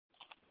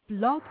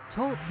Blog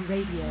Talk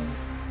Radio.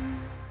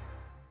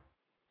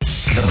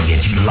 Coming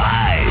at you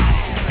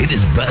live. It is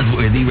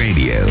BuzzWorthy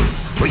Radio,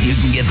 where you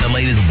can get the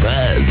latest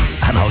buzz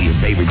on all your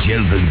favorite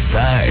shows and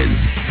stars.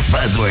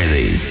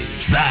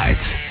 BuzzWorthy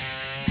starts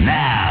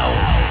now.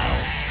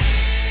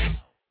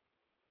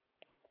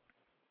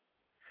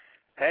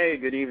 Hey,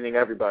 good evening,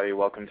 everybody.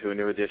 Welcome to a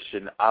new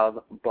edition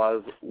of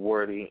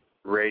BuzzWorthy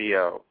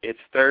Radio. It's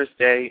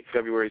Thursday,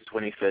 February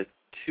 25th,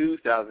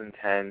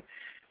 2010,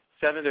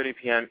 7:30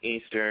 p.m.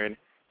 Eastern,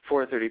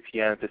 4:30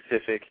 p.m.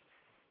 Pacific,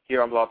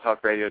 here on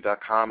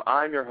blogtalkradio.com.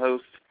 I'm your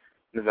host,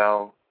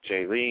 Novell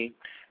J. Lee,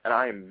 and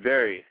I am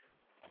very,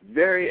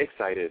 very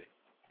excited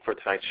for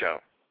tonight's show.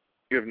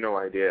 You have no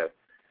idea.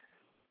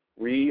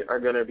 We are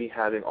going to be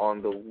having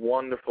on the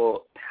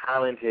wonderful,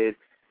 talented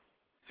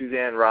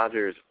Suzanne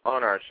Rogers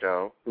on our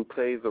show, who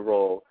plays the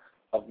role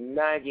of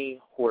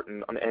Maggie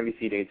Horton on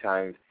NBC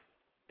Daytime's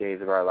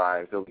Days of Our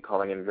Lives. They'll be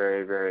calling in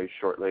very, very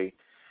shortly.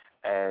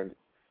 And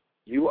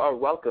you are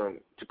welcome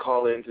to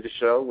call into the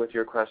show with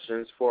your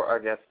questions for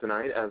our guest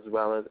tonight, as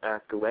well as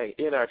ask away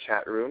in our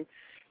chat room.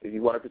 If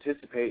you want to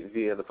participate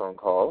via the phone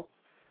call,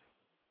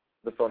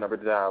 the phone number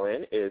to dial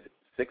in is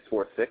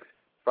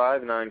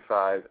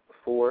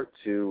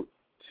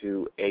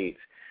 646-595-4228.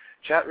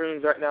 Chat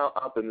room's right now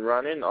up and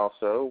running.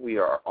 Also, we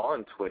are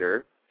on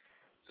Twitter.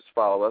 Just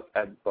follow us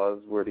at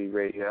BuzzWorthy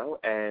Radio,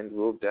 and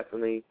we'll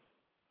definitely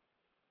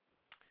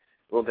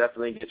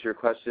get your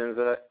questions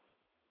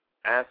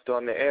asked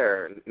on the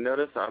air.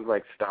 Notice I'm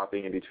like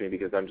stopping in between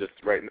because I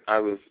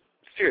was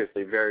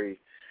seriously very,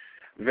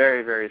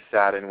 very, very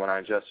saddened when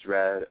I just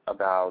read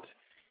about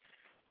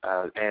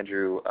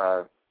Andrew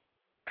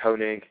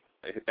Koenig.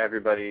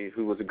 Everybody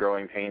who was a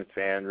Growing Pains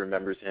fan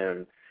remembers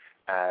him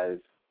as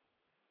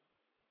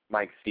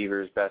Mike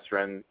Seaver's best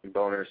friend,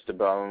 Boners to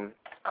Bone.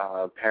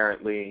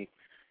 Apparently,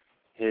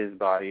 his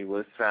body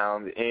was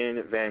found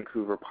in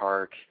Vancouver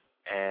Park,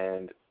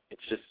 and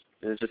it's just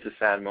a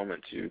sad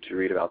moment to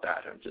read about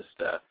that. I'm just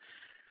a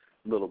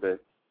little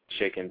bit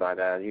shaken by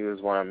that. He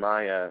was one of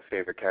my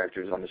favorite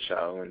characters on the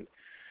show, and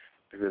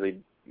I really,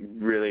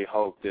 really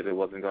hoped that it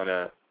wasn't going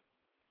to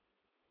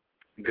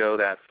go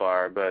that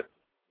far, but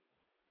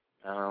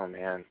oh,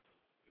 man,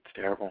 it's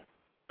terrible.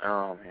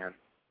 Oh, man.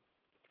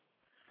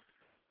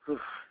 Whew.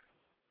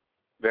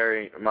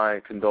 My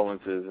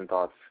condolences and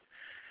thoughts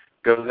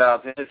goes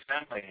out to his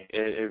family.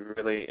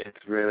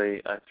 It's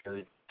really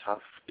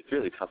tough. It's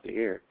really tough to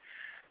hear.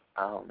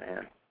 Oh,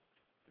 man.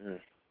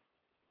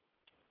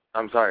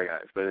 I'm sorry,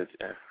 guys, but it's,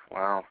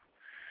 wow.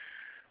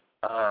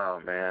 Oh,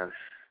 man.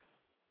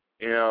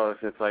 You know,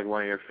 if it's like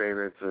one of your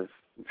favorites is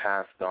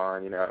passed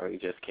on, you know, you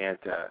just can't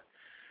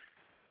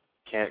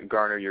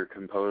garner your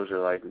composure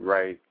like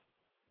right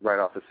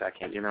off the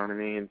second, you know what I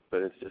mean?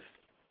 But it's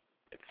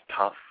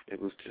tough. It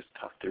was just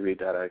tough to read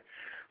that. I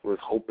was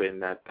hoping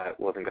that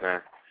wasn't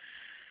gonna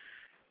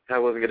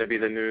be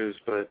the news,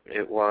 but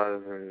it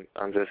was, and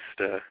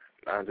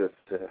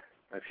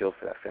I feel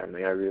for that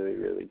family. I really,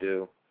 really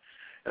do.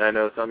 And I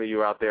know some of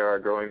you out there are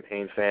Growing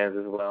Pains fans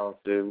as well,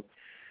 too.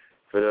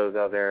 For those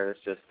out there, it's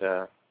just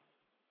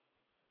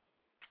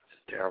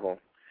terrible.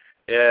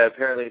 Yeah,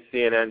 apparently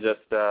CNN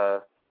just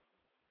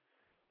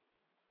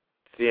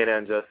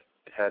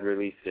had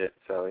released it,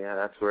 so yeah,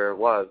 that's where it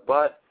was.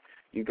 But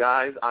you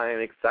guys, I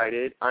am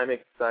excited. I'm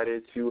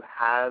excited to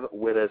have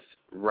with us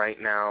right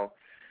now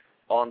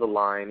on the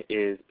line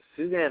is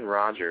Suzanne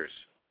Rogers.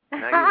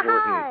 Maggie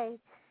Horton.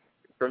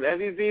 From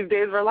NBC's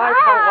Days of Our Lives.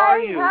 Hi, how are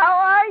you? How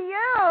are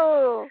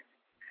you?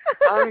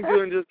 I'm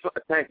doing just fine.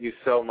 Thank you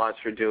so much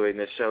for doing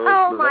this show.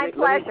 Oh, my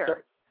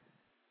pleasure.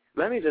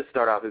 Let me just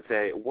start off and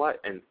say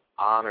what an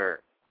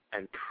honor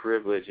and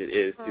privilege it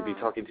is to be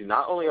talking to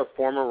not only a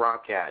former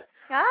Rockette,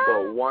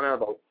 but one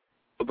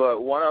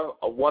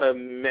of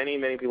many,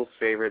 many people's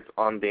favorites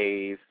on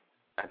Days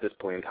at this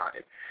point in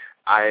time.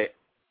 I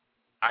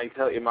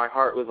tell you, my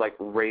heart was like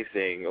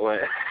racing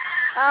when.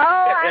 Oh,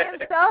 I am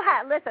so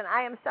happy. Listen,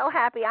 I am so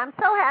happy. I'm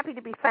so happy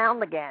to be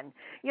found again.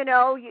 You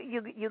know,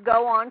 you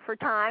go on for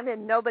time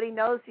and nobody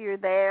knows you're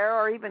there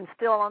or even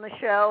still on the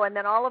show, and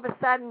then all of a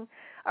sudden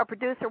a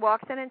producer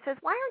walks in and says,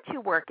 "Why aren't you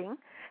working?"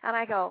 And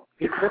I go,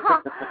 "Yes,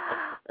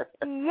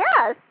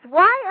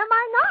 why am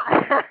I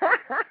not?"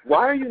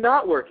 Why are you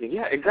not working?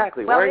 Yeah,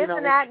 exactly. Well, why are you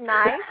isn't not that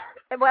nice?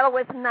 Well, it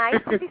was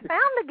nice to be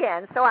found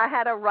again. So I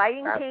had a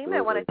writing team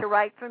that wanted to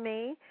write for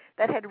me,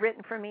 that had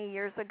written for me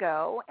years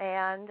ago,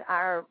 and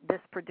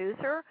this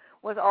producer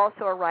was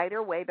also a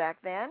writer way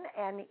back then,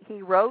 and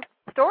he wrote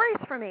stories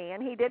for me,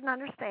 and he didn't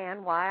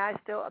understand why I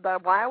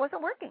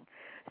wasn't working.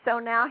 So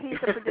now he's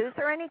a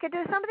producer, and he could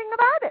do something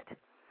about it.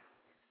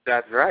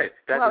 That's right.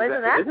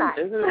 Isn't that nice?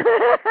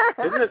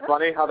 Isn't it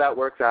funny how that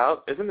works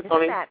out? Isn't it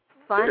funny? Isn't that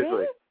funny?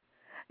 Seriously.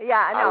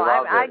 Yeah, no.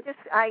 I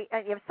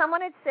if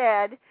someone had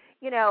said,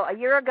 you know, a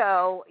year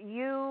ago,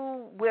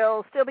 you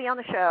will still be on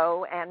the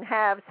show and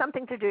have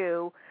something to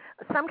do,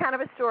 some kind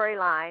of a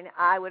storyline,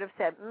 I would have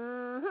said,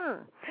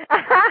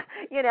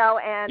 you know,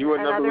 and you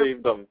wouldn't have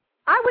believed them.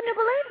 I wouldn't have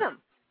believed them.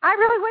 I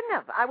really wouldn't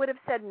have. I would have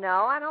said,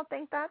 no, I don't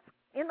think that's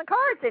in the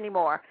cards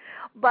anymore.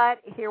 But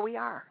here we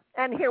are.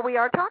 And here we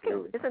are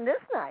talking. Isn't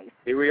this nice?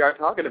 Here we are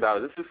talking about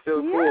it. This is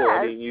so cool.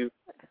 I mean,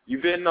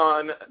 you've been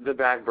on the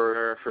back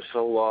burner for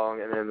so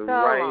long, and then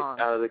out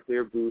of the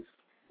clear blue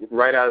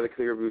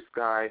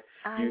sky,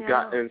 you've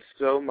gotten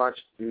so much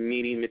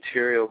meaty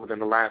material within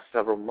the last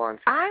several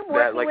months. I'm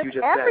working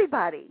with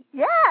everybody.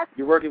 Yes.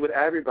 You're working with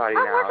everybody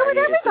now. I'm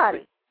working with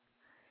everybody.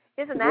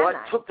 Isn't that what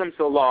nice? took them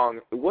so long?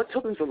 What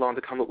took them so long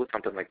to come up with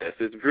something like this?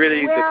 It's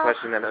really the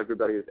question that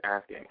everybody is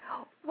asking.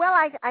 Well,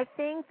 I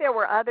think there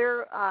were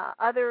other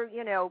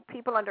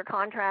people under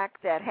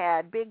contract that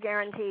had big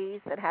guarantees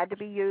that had to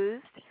be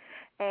used,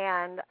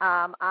 and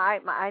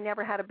I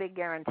never had a big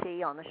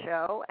guarantee on the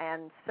show,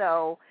 and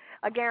so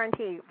a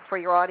guarantee for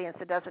your audience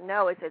that doesn't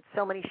know is it's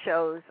so many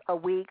shows a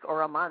week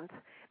or a month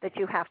that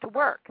you have to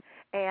work,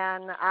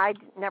 and I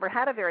never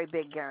had a very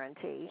big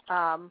guarantee.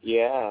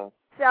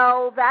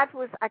 So that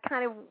was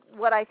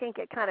what I think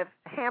it kind of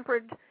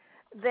hampered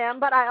them,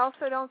 but I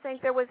also don't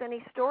think there was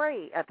any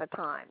story at the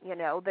time.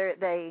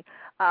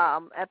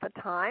 At the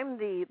time,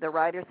 the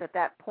writers at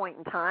that point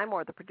in time,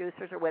 or the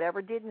producers or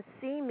whatever, didn't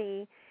see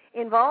me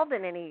involved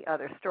in any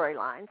other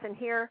storylines. And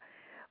here,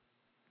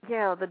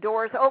 the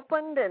doors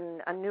opened,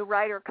 and a new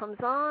writer comes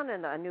on,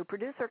 and a new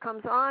producer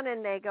comes on,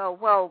 and they go,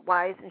 well,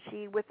 why isn't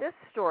she with this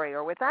story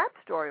or with that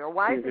story, or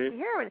why isn't she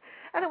here?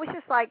 And it was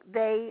just like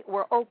they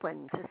were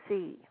open to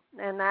see.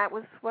 And that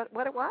was what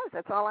it was.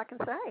 That's all I can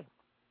say.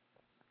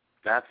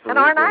 Absolutely. And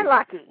aren't I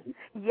lucky?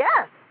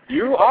 Yes.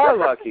 You are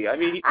lucky. I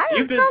mean,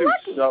 your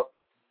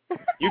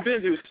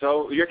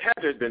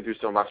character's been through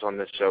so much on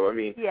this show. I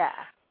mean,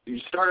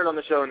 you started on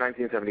the show in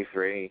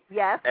 1973.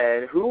 Yes.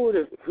 And who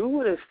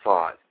would have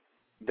thought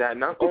that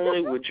not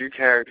only would your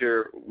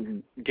character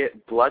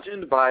get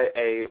bludgeoned by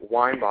a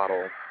wine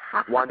bottle,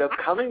 wind up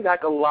coming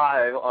back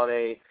alive on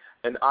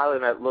an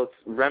island that looks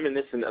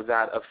reminiscent of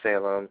that of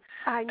Salem,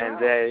 I know. And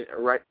then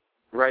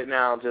right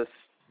now just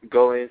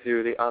going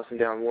through the ups and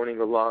downs, mourning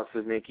the loss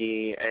of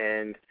Mickey,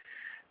 and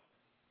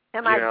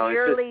my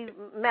dearly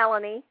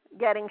Melanie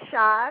getting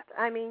shot.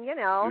 I mean,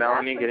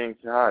 Melanie getting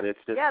shot. It's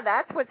just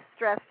that's what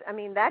stressed. I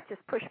mean, that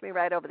just pushed me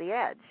right over the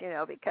edge,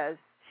 because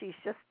she's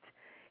just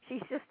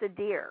a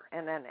dear,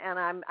 and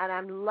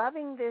I'm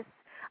loving this.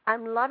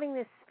 I'm loving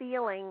this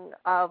feeling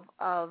of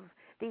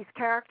these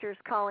characters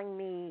calling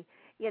me,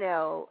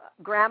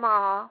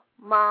 Grandma,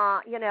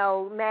 Ma,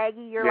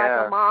 Maggie, you're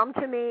like a mom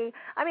to me.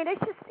 I mean,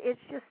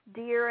 it's just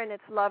dear, and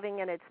it's loving,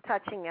 and it's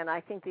touching, and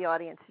I think the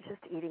audience is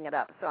just eating it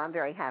up. So I'm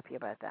very happy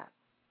about that.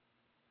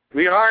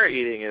 We are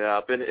eating it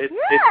up, and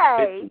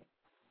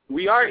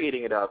we are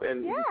eating it up.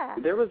 And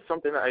there was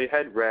something that I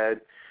had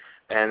read,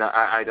 and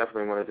I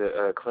definitely wanted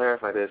to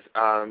clarify this.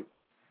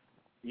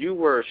 You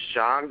were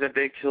shocked that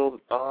they killed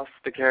off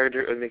the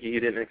character of Mickey. You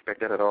didn't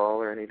expect that at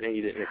all, or anything.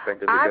 You didn't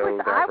expect it to go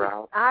that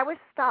route. I was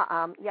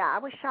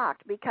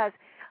shocked because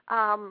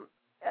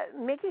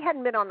Mickey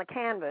hadn't been on the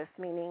canvas,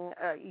 meaning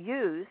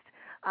used.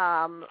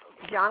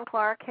 John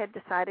Clark had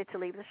decided to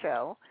leave the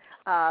show,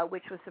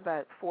 which was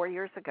about 4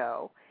 years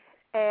ago,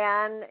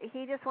 and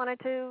he just wanted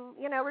to,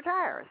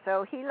 retire.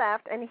 So he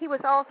left, and he was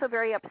also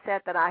very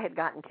upset that I had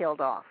gotten killed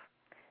off.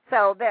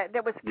 So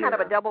there was kind of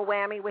a double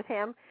whammy with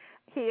him.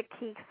 He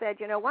said,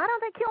 why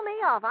don't they kill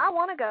me off? I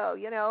want to go,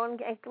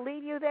 and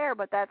leave you there,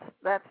 but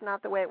that's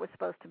not the way it was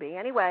supposed to be.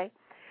 Anyway,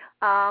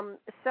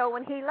 so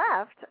when he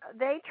left,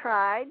 they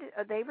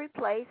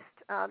replaced,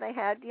 they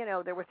had,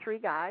 there were 3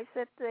 guys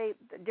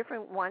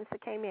different ones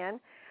that came in,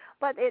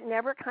 but it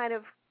never kind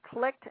of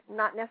clicked,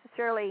 not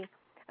necessarily,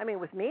 I mean,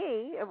 with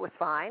me, it was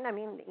fine. I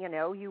mean,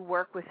 you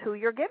work with who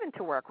you're given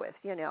to work with,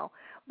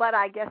 but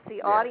I guess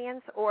the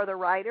audience or the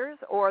writers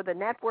or the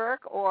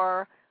network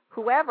or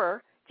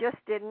whoever just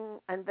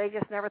didn't, and they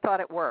just never thought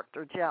it worked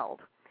or gelled.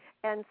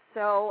 And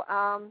so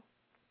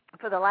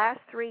for the last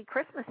 3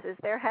 Christmases,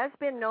 there has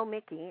been no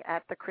Mickey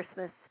at the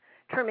Christmas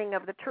trimming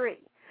of the tree.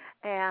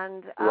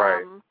 And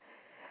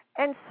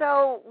and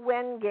so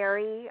when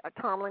Gary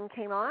Tomlin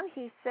came on,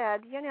 he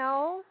said,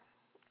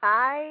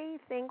 I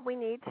think we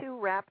need to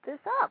wrap this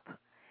up.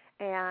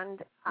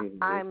 And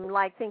I'm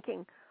like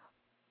thinking,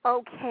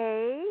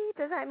 okay,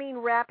 does that mean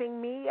wrapping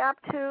me up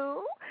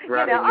too?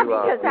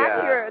 Because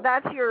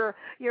that's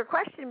your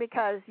question,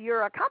 because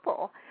you're a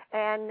couple,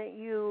 and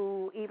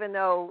even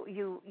though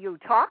you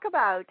talk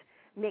about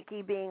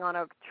Mickey being on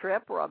a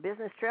trip or a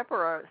business trip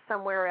or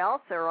somewhere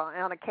else or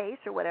on a case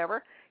or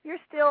whatever, you're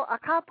still a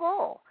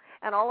couple.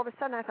 And all of a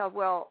sudden I thought,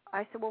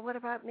 I said, what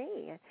about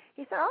me? And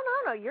he said,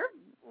 oh no, you're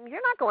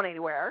not going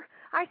anywhere.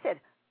 I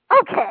said,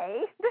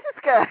 okay, this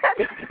is good.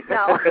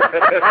 No.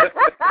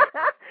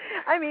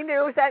 I mean,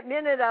 there was that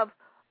minute of,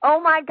 oh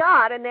my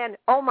God, and then,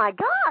 oh my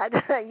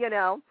God,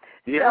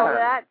 Yeah.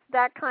 So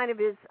that kind of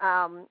is,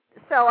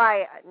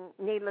 so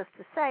needless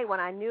to say, when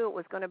I knew it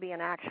was going to be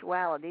an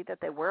actuality, that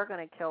they were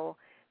going to kill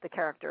the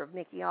character of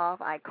Mickey off,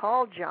 I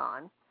called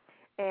John,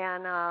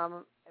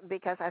 and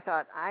because I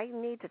thought, I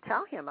need to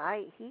tell him,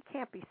 he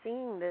can't be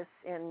seeing this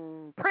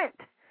in print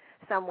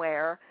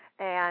somewhere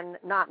and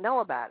not know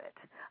about it.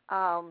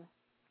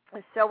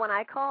 So when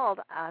I called,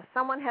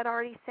 someone had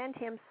already sent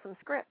him some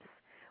scripts,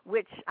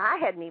 which I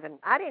didn't even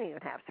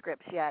have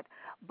scripts yet,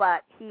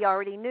 but he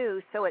already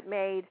knew, so it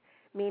made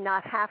me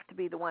not have to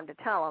be the one to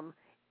tell him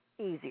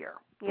easier,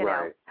 you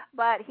know.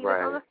 But he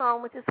was on the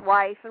phone with his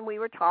wife, and we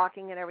were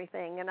talking and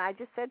everything, and I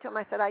just said to him,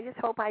 I said, I just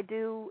hope I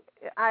do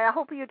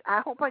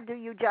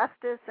you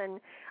justice,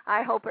 and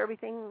I hope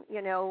everything,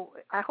 you know,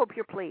 I hope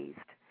you're pleased.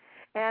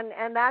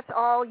 And that's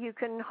all you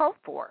can hope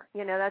for.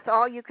 You know, that's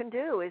all you can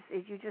do is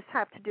you just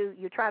have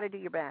to try to do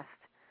your best.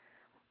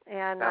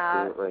 And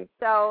absolutely.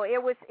 So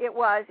it was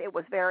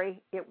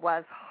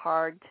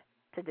hard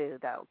to do,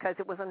 though, because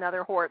it was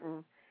another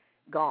Horton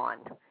gone.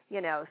 You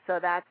know, so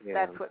that's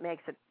what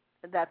makes it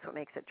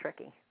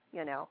tricky.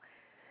 You know.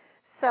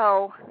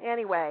 So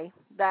anyway,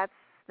 that's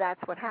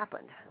what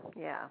happened.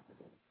 Yeah.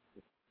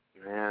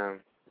 Man.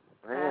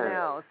 I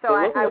know. So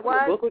I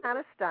was kind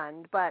of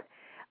stunned, but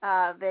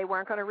they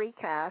weren't going to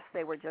recast.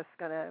 They were just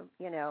going to,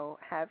 you know,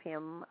 have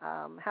him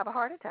have a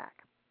heart attack.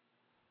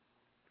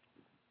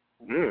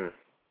 Mm.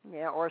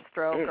 Yeah, or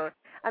stroke, or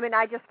I mean,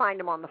 I just find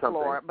him on the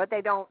floor, but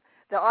they don't.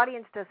 The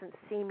audience doesn't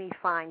see me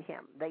find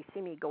him. They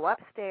see me go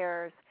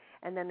upstairs,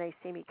 and then they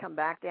see me come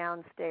back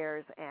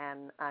downstairs,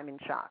 and I'm in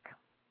shock.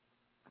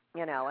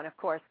 You know, and of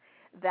course,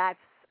 that's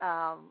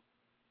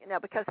you know,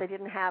 because they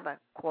didn't have a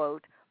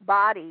quote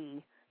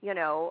body, you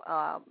know,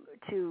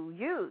 to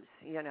use,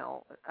 you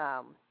know.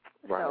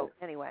 So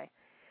anyway,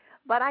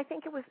 but I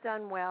think it was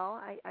done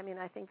well. I mean,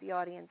 I think the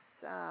audience,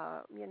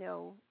 you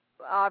know,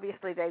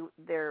 obviously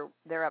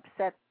they're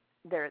upset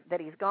that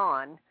he's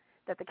gone,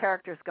 that the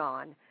character's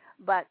gone,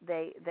 but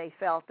they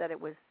felt that it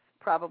was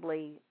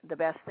probably the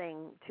best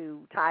thing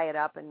to tie it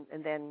up and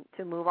then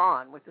to move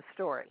on with the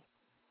story.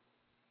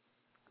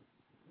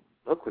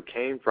 Look what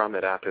came from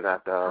it after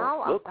that,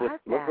 though. Oh, look what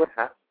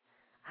happened.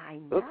 I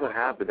know. Look what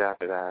happened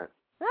after that.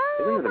 Oh,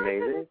 isn't it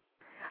amazing?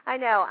 I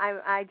know.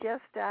 I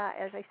just,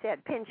 as I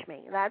said, pinch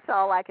me. That's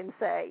all I can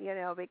say, you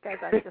know, because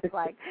I'm just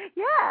like,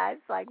 yeah,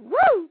 it's like,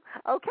 woo,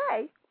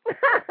 okay.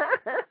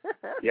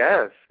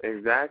 Yes,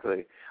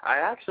 exactly. I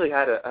actually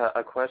had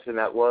a question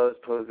that was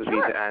posed to me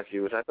to ask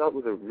you, which I thought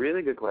was a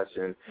really good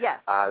question. Yes.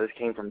 This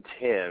came from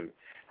Tim,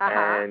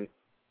 and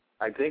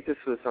I think this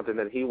was something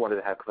that he wanted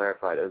to have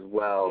clarified as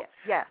well.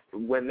 Yes.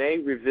 When they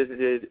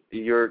revisited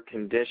your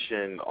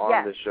condition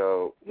on the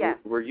show,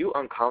 were you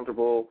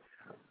uncomfortable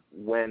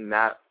when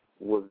that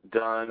was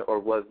done, or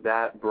was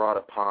that brought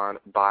upon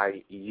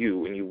by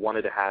you and you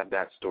wanted to have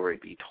that story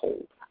be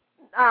told?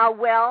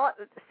 Well,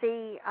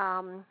 see,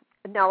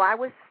 no, I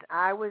was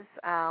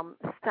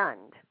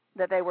stunned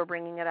that they were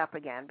bringing it up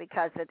again,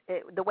 because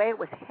the way it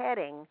was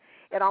heading,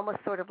 it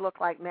almost sort of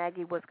looked like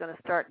Maggie was going to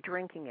start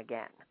drinking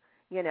again.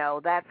 You know,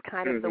 that's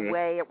kind of the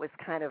way it was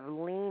kind of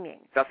leaning.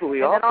 That's what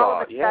we all thought,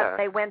 all of a sudden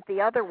they went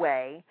the other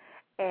way,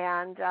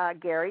 and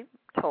Gary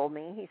told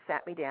me, he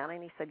sat me down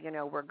and he said, you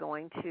know, we're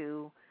going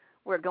to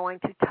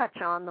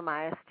touch on the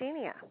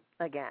myasthenia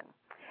again.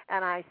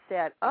 And I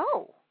said,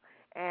 oh,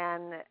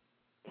 and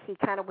he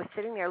kind of was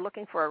sitting there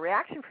looking for a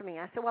reaction from me.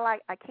 I said, well, I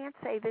can't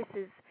say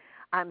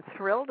I'm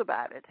thrilled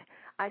about it.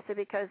 I said,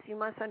 because you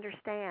must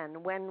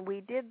understand, when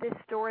we did this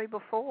story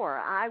before,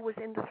 I was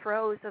in the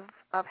throes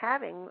of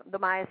having the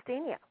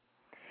myasthenia.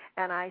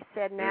 And I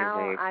said,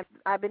 now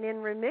I've been in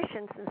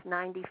remission since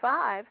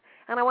 95,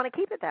 and I want to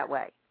keep it that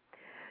way.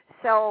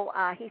 So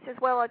he says,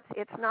 well,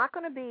 it's not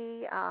going to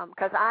be,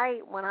 because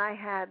when I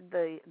had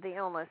the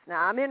illness,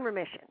 now I'm in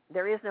remission.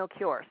 There is no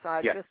cure, so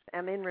I just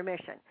am in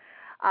remission.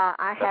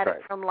 I had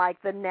it from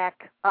like the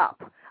neck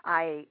up.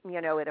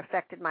 It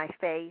affected my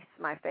face,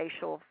 my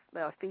facial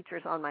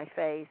features on my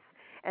face,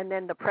 and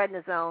then the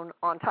prednisone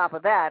on top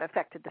of that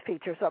affected the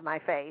features of my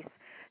face.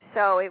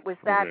 So it was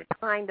that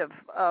kind of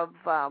I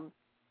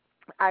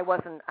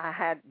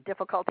had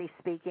difficulty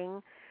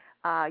speaking.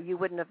 You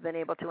wouldn't have been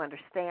able to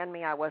understand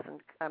me. I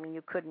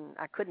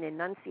couldn't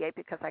enunciate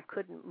because I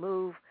couldn't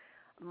move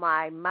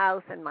my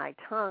mouth and my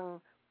tongue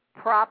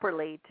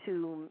properly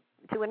to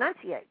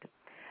enunciate.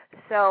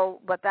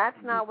 So, but that's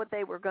not what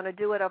they were going to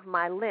do it of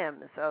my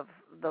limbs, of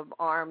the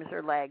arms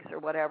or legs or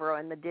whatever,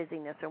 and the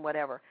dizziness or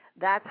whatever.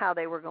 That's how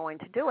they were going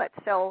to do it.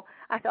 So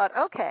I thought,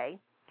 okay,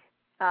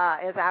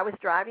 as I was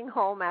driving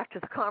home after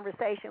the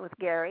conversation with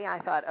Gary, I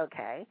thought,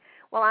 okay,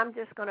 well, I'm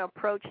just going to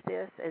approach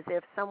this as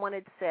if someone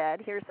had said,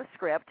 here's a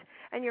script,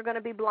 and you're going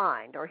to be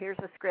blind, or here's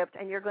a script,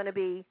 and you're going to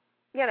be,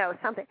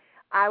 something.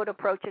 I would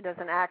approach it as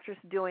an actress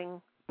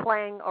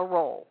playing a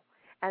role,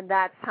 and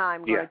that's how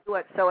I'm going to do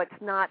it, so it's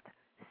not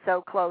so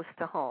close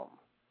to home,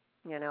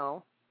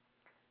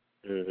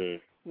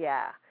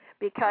 Yeah,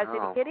 because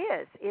it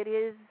is. It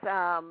is,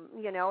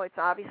 it's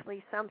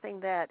obviously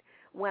something that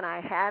when I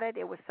had it,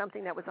 it was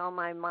something that was on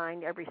my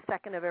mind every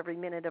second of every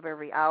minute of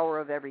every hour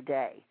of every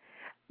day.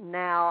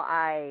 Now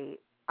I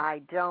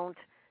don't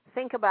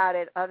think about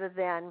it other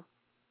than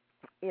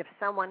if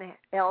someone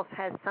else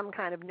has some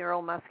kind of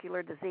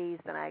neuromuscular disease,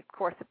 then of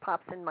course it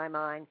pops in my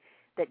mind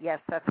that, yes,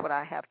 that's what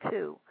I have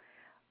too.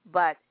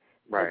 But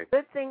the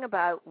good thing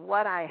about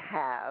what I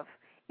have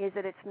is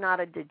that it's not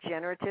a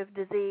degenerative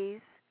disease.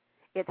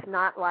 It's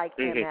not like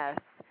MS.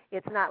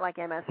 It's not like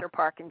MS or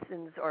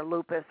Parkinson's or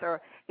lupus,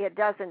 or it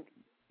doesn't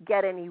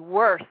get any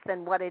worse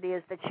than what it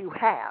is that you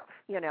have.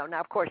 Now,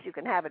 of course, you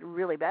can have it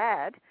really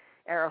bad.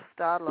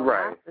 Aristotle,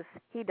 right.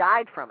 He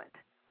died from it.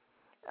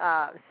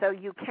 So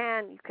you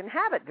can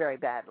have it very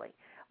badly.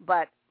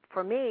 But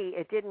for me,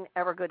 it didn't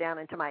ever go down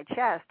into my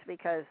chest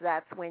because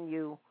that's when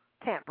you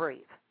can't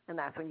breathe, and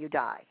that's when you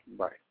die.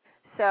 Right.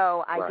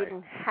 So I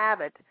didn't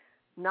have it,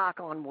 knock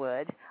on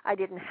wood. I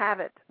didn't have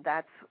it.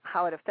 That's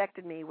how it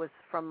affected me, was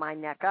from my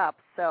neck up.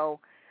 So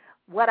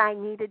what I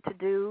needed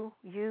to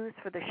use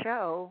for the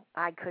show,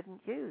 I couldn't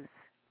use.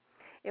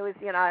 It was,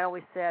 I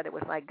always said it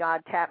was like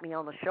God tapped me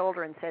on the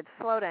shoulder and said,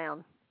 slow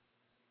down.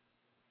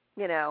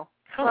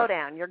 Slow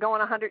down. You're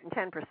going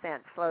 110%.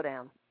 Slow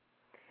down.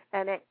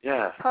 And it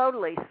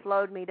totally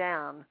slowed me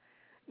down.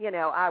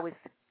 I was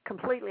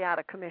completely out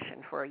of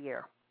commission for a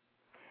year.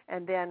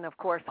 And then, of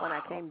course, when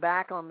I came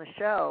back on the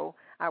show,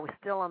 I was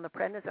still on the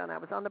prednisone. I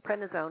was on the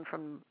prednisone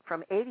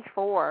from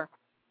 84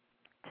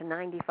 to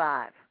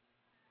 95.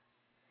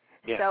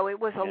 Yeah. So it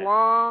was a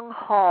long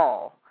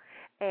haul.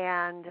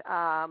 And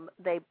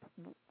they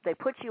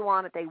put you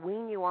on it, they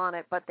wean you on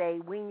it, but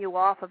they wean you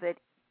off of it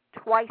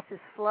twice as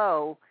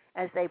slow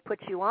as they put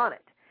you on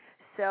it.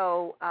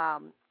 So,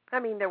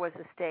 there was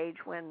a stage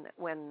when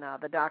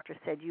the doctor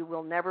said you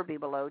will never be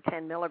below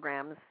 10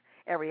 milligrams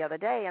every other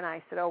day, and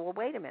I said, oh, well,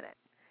 wait a minute.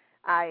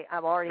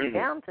 I'm already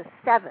down to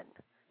 7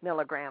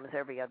 milligrams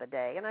every other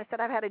day, and I said,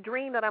 I've had a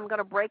dream that I'm going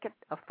to break a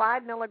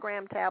 5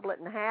 milligram tablet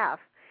in half,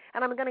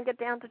 and I'm going to get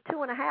down to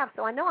 2.5,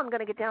 so I know I'm going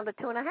to get down to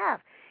 2.5.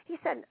 He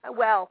said,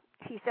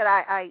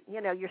 I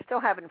you're still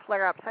having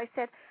flare-ups. I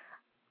said,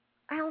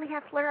 I only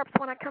have flare-ups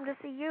when I come to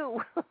see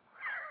you.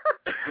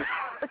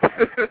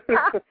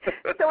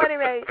 So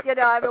anyway,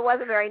 it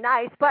wasn't very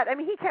nice, but,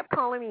 he kept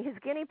calling me his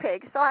guinea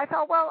pig, so I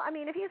thought, well,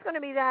 if he's going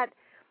to be that,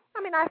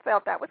 I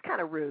felt that was kind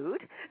of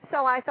rude,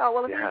 so I thought,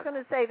 well, if he's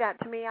going to say that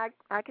to me, I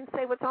can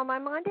say what's on my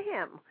mind to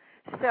him.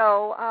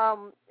 So,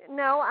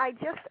 no, I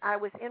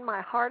was in my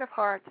heart of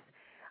hearts,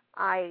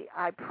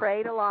 I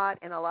prayed a lot,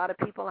 and a lot of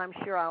people, I'm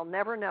sure I'll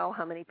never know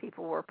how many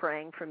people were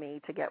praying for me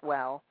to get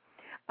well,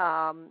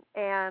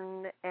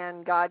 and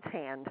God's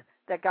hand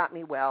that got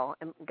me well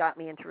and got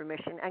me into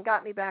remission and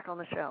got me back on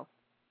the show.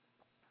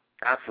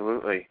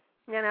 Absolutely.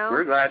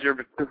 We're glad you're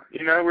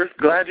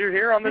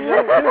here on the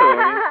show too.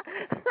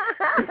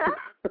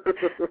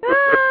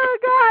 Oh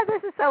God,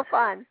 this is so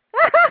fun.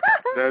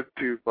 That's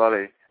too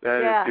funny.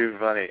 That is too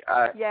funny.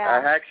 I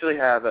actually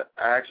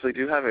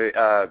do have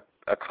a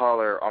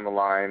caller on the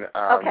line.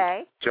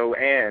 Okay.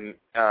 Joanne,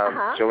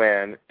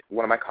 Joanne,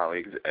 one of my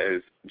colleagues,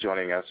 is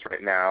joining us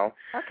right now.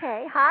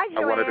 Okay. Hi,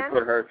 Joanne. I wanted to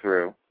put her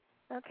through.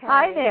 Okay.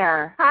 Hi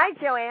there. Hi,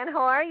 Joanne.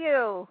 How are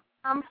you?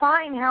 I'm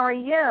fine. How are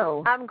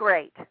you? I'm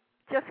great.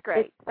 Just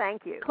great.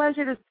 Thank you.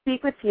 Pleasure to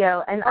speak with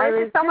you. And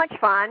this is so much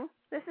fun.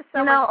 This is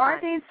so much fun.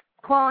 Aren't these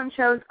call-in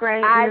shows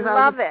great? I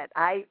love it.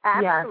 I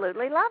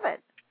absolutely love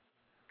it.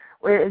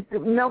 There's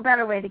no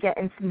better way to get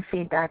instant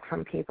feedback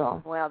from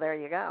people. Well, there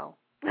you go.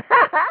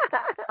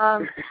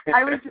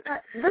 I was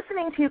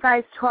listening to you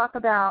guys talk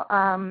about,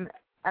 I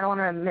don't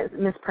want to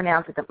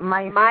mispronounce it,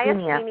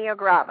 myasthenia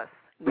gravis.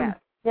 Yes.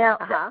 Now,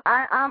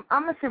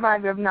 I'm a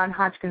survivor of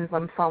non-Hodgkin's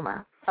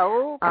lymphoma.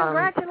 Oh,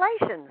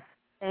 congratulations.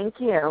 Thank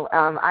you.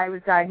 I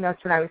was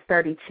diagnosed when I was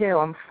 32.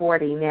 I'm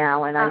 40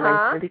 now, and I went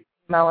through the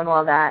chemo and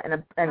all that,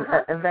 and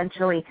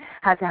eventually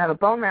had to have a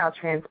bone marrow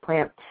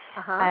transplant.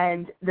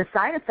 And the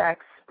side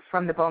effects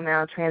from the bone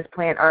marrow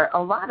transplant are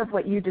a lot of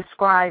what you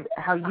describe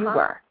how you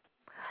were.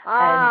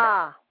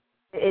 And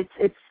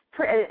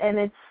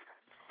it's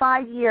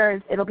 5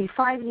 years. It'll be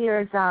 5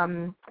 years.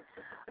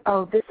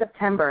 This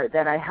September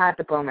that I had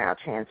the bone marrow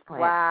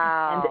transplant.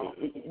 Wow.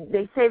 And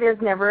they say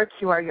there's never a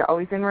cure. You're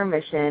always in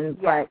remission,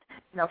 but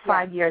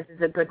 5 years is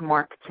a good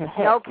mark to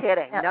hit. No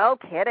kidding. No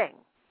kidding.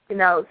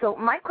 So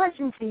my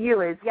question to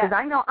you is, because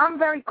I know I'm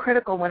very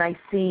critical when I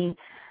see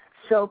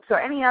soaps or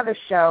any other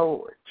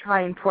show try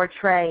and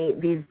portray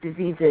these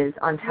diseases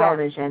on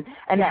television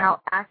and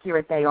how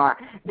accurate they are.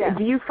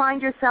 Do you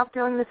find yourself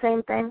doing the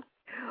same thing?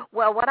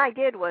 Well, what I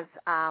did was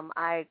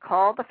I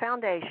called the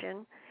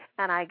foundation,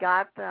 and I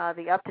got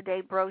the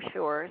up-to-date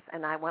brochures,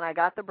 and when I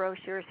got the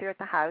brochures here at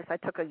the house, I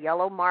took a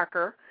yellow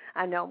marker.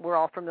 I know we're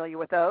all familiar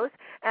with those,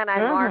 and I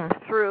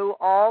marked through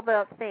all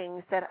the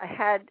things that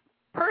had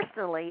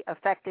personally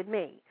affected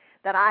me,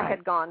 that I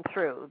had gone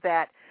through,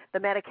 that the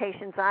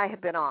medications I had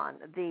been on,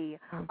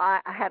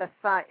 I had a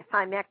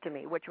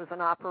thymectomy, which was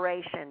an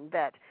operation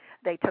that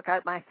they took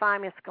out my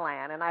thymus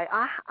gland, and I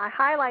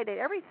highlighted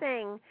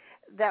everything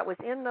that was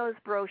in those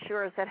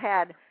brochures that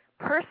had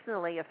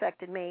personally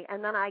affected me,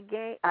 and then I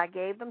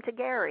gave them to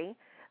Gary,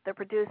 the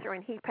producer,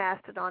 and he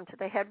passed it on to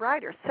the head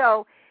writer.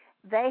 So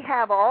they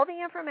have all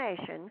the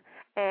information,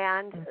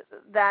 and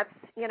that's,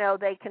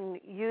 they can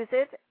use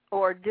it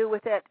or do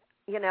with it,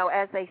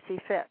 as they see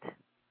fit.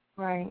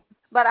 Right.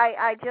 But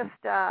I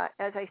just,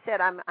 as I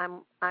said,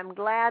 I'm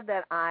glad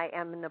that I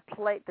am in the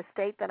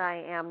state that I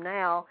am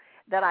now,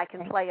 that I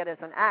can play it as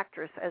an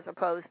actress as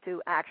opposed to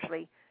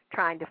actually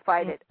trying to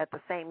fight it at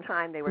the same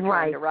time they were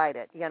trying to write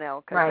it,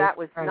 because that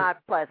was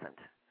not pleasant.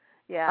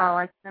 Yeah. Oh,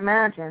 I can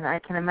imagine.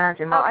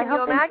 Well, can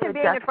you imagine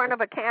being in front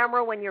of a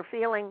camera when you're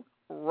feeling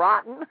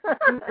rotten?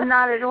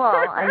 Not at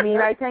all. I mean,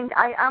 I think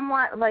I'm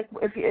like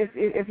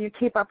if you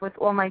keep up with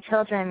all my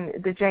children,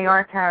 the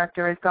JR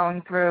character is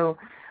going through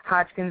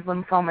Hodgkin's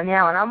lymphoma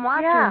now, and I'm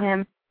watching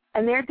him,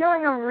 and they're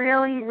doing a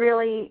really,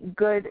 really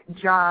good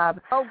job.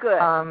 Oh,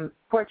 good.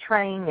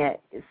 Portraying it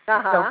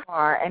so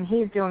far, and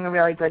he's doing a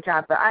really good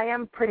job. But I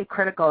am pretty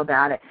critical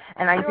about it,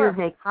 and I do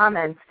make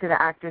comments to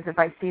the actors if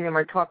I see them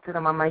or talk to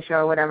them on my show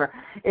or whatever,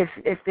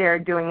 if they're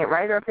doing it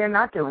right or if they're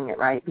not doing it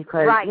right.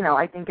 Because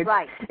I think it's,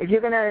 if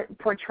you're going to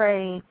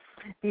portray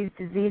these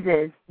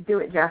diseases, do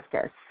it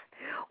justice.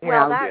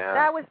 Well,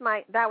 that was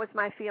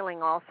my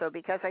feeling also,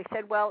 because I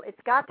said, well,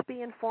 it's got to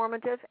be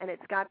informative and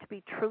it's got to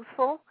be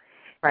truthful,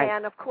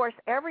 and of course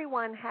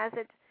everyone has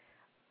it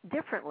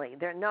differently.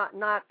 They're not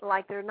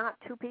they're not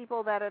two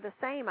people that are the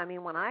same. I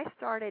mean, when I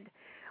started,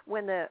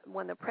 when the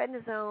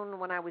prednisone,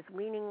 when I was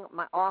weaning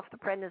off the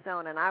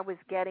prednisone and I was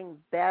getting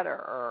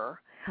better,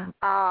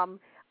 I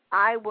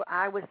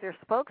was their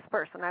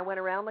spokesperson. I went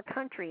around the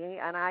country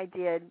and I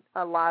did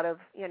a lot of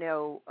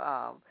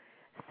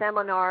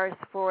seminars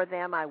for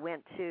them. I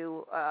went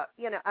to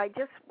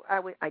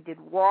I did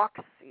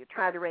walks,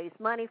 try to raise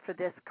money for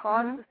this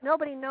cause.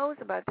 Nobody knows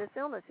about this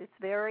illness. It's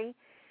very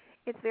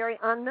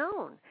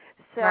unknown.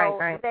 So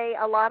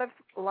a lot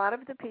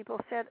of the people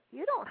said,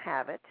 "You don't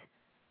have it,"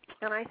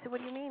 and I said, "What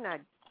do you mean I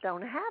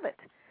don't have it?"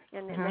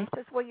 And they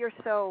said, "Well, you're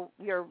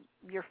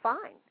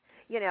fine,"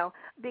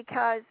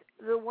 because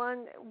the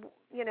one,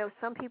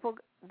 some people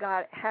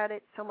had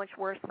it so much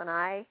worse than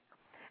I,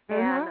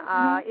 and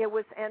it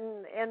was,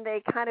 and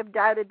they kind of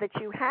doubted that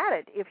you had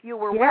it if you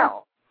were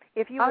well,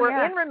 if you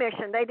were in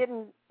remission. They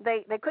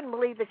couldn't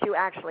believe that you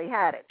actually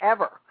had it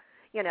ever.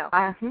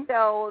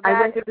 So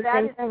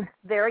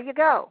there you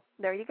go.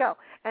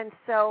 And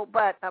so,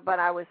 but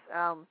I was,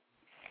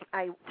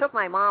 I took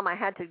my mom. I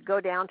had to go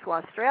down to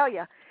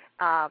Australia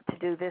to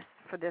do this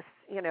for this,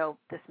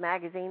 this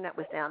magazine that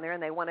was down there,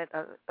 and they wanted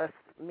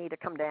me to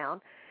come down.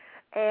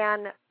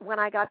 And when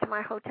I got to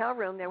my hotel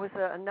room, there was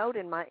a note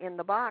in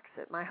the box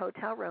at my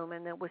hotel room,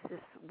 and there was this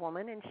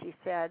woman, and she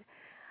said,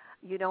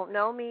 "You don't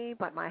know me,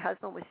 but my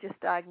husband was just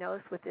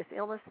diagnosed with this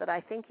illness that I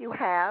think you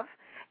have,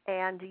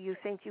 and do you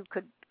think you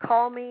could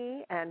call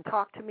me and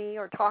talk to me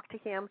or talk to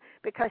him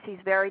because he's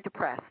very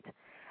depressed?"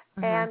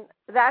 And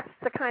that's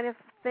the kind of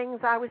things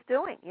I was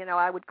doing.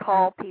 I would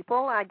call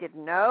people I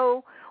didn't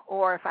know,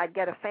 or if I'd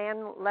get a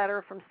fan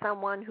letter from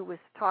someone who was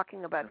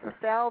talking about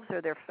themselves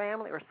or their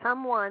family or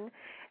someone,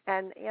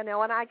 and and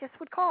I just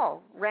would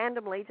call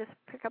randomly, just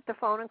pick up the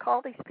phone and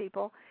call these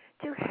people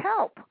to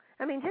help.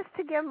 I mean, just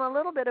to give them a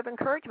little bit of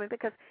encouragement,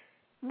 because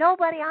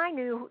nobody I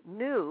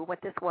knew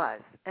what this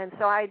was. And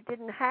so I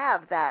didn't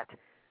have that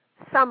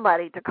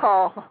somebody to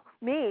call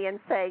me and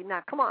say,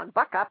 "Now, come on,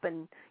 buck up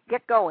and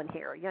get going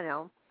here,"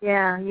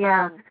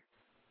 Yeah.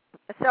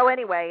 So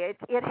anyway,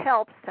 it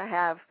helps to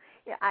have,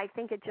 I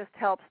think it just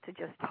helps to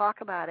just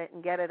talk about it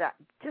and get it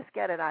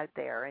out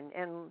there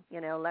and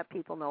let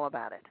people know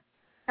about it.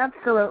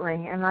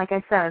 Absolutely. And like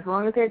I said, as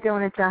long as they're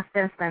doing it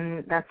justice,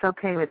 then that's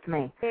okay with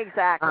me.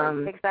 Exactly.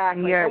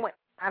 You're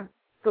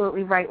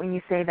absolutely right when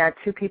you say that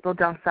two people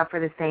don't suffer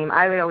the same.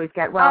 I would always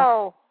get,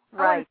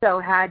 I so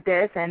had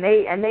this, and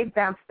they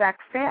bounced back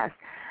fast.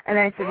 And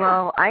I said,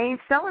 well, I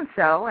ain't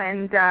so-and-so,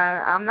 and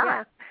I'm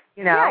not.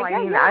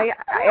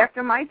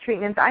 After my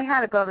treatments, I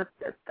had to go to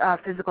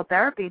physical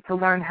therapy to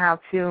learn how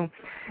to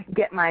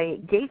get my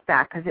gait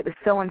back, because it was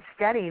so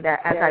unsteady that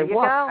as I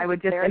walked, I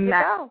would just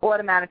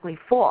automatically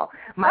fall.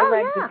 My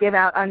legs would give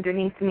out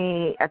underneath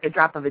me at the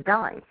drop of a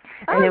dime.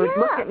 And they would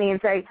look at me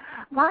and say,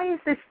 "Why is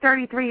this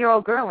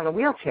 33-year-old girl in a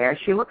wheelchair?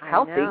 She looks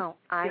healthy.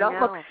 She don't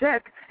look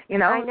sick."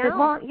 I said,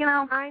 well,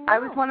 I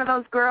was one of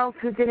those girls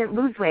who didn't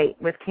lose weight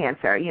with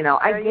cancer. I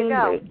gained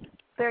weight.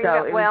 There you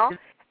go. Well,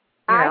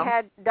 I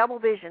had double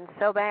vision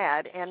so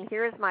bad, and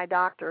here's my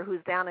doctor,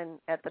 who's down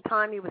at the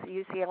time he was at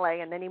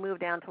UCLA, and then he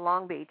moved down to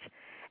Long Beach,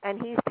 and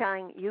he's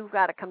telling, "You've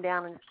got to come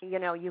down, and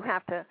you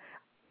have to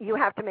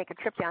make a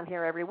trip down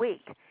here every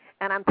week."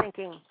 And I'm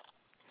thinking,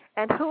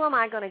 and who am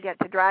I going to get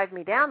to drive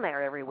me down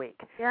there every week?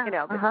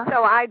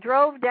 So I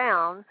drove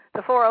down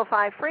the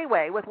 405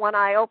 freeway with one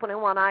eye open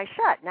and one eye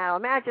shut. Now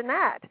imagine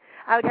that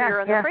out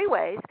here on the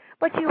freeways,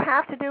 but you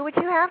have to do what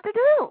you have to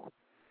do.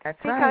 That's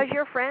because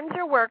your friends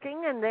are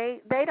working and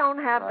they don't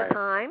have the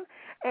time,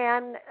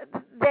 and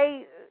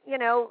they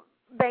know,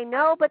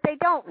 but they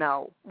don't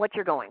know what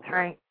you're going through.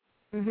 Right.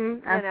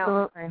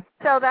 Absolutely.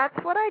 So that's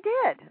what I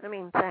did. I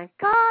mean, thank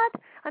God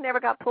I never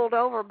got pulled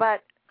over,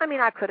 but I mean,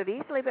 I could have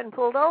easily been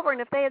pulled over,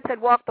 and if they had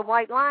said walk the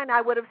white line,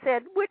 I would have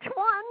said which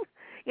one,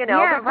 because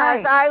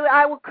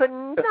I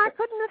couldn't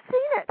have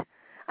seen it.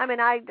 I mean,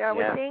 I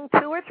was seeing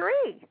 2 or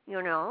 3,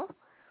 Well,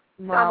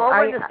 I'm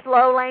over in the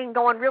slow lane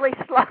going really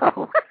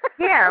slow.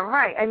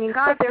 I mean,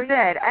 God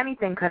forbid,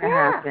 anything could have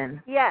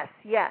happened. Yes,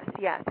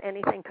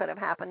 anything could have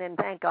happened, and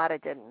thank God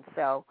it didn't.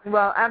 So.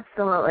 Well,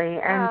 absolutely,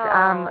 and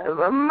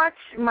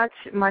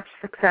much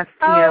success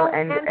to you,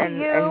 and to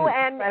you,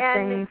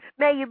 and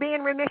may you be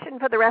in remission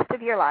for the rest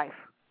of your life.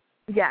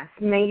 Yes,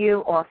 may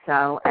you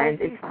also.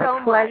 Thank and you it's so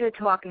a pleasure much.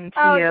 talking to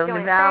Joanne, you.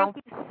 Novelle,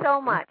 thank you so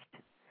much.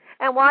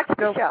 And watch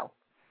the show.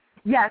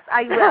 Yes,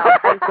 I will.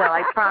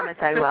 I promise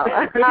I will. All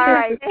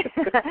right. Thank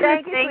you,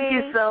 Thank sweetie.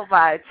 you so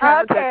much.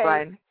 Have a good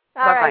one.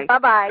 All right.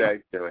 Bye-bye.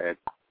 Thanks, Joanne.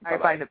 All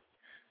right, bye.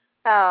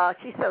 Oh,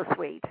 she's so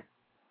sweet.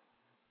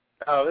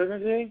 Oh,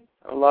 isn't she?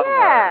 I love her.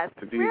 Yes,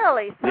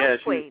 really, so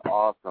sweet. She's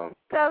awesome.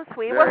 So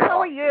sweet. Very Well, so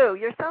are awesome. you.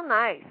 You're so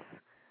nice.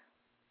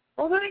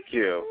 Well, thank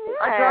you. Yes.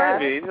 I try to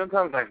be.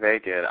 Sometimes I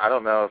fake it. I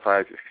don't know if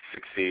I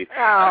succeed.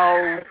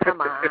 Oh,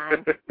 come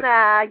on.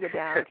 Nah, you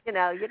don't.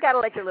 You got to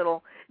let your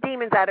little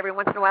demons out every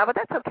once in a while, but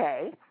that's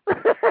okay.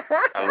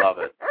 I love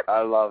it.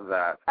 I love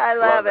that. I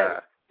love it.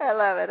 That. I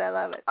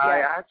love it. Yeah. I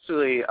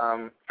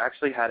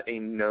actually had a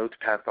note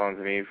passed on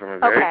to me from a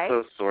very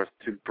close source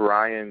to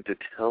Brian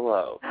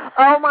DiTillo.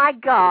 Oh, my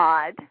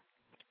God.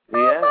 Yes.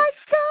 Oh, my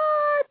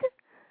God.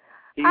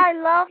 I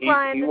love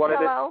Brian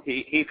DiTillo.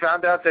 He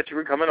found out that you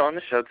were coming on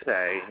the show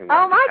today. He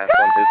Oh, my God.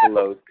 On his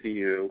hellos to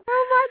you.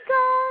 Oh, my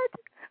God.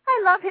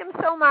 I love him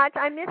so much.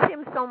 I miss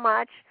him so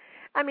much.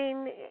 I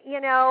mean,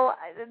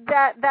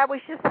 that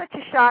was just such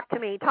a shock to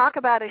me. Talk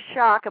about a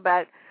shock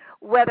about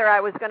whether I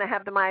was going to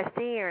have the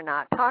myasthenia or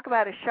not. Talk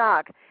about a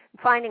shock.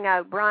 Finding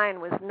out Brian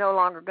was no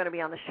longer going to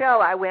be on the show,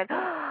 I went,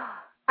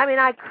 I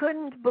just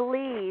couldn't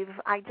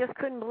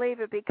believe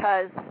it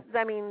because,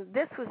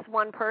 this was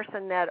one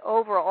person that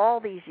over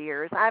all these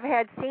years I've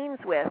had scenes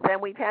with,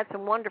 and we've had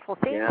some wonderful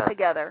scenes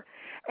together.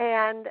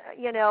 And,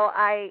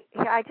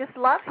 I just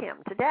love him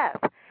to death.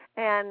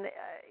 And,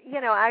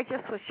 I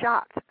just was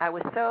shocked. I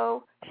was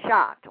so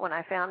shocked when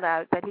I found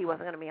out that he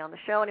wasn't going to be on the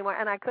show anymore,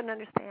 and I couldn't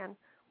understand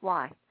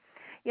why.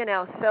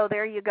 So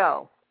there you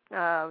go.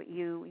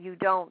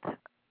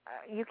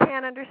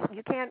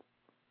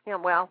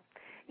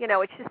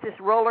 It's just this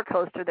roller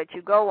coaster that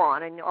you go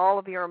on, and all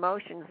of your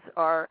emotions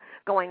are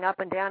going up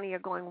and down, and you're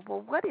going,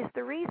 well, what is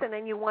the reason?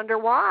 And you wonder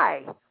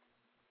why.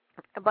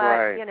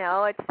 But,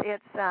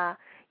 it's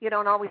you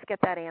don't always get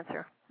that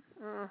answer,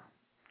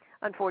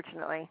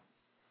 unfortunately.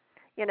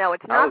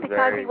 It's not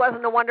because he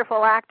wasn't a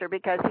wonderful actor,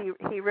 because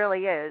he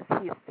really is.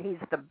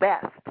 He's the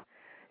best.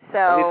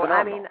 So,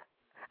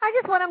 I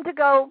just want him to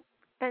go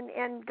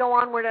and go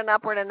onward and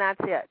upward, and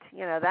that's it.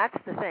 That's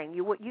the thing.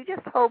 You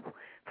just hope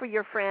for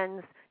your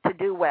friends to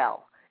do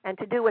well and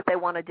to do what they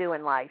want to do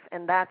in life,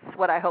 and that's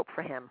what I hope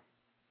for him.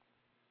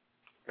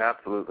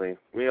 Absolutely.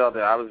 We all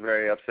did. I was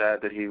very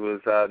upset that he was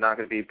not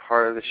going to be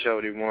part of the show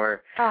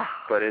anymore.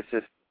 But it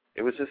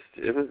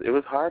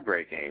was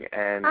heartbreaking.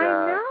 And I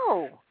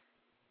know.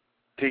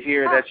 To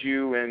hear that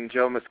you and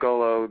Joe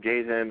Mascolo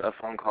gave him a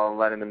phone call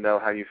letting him know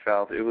how you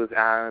felt, it was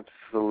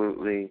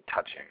absolutely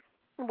touching.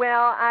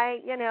 Well,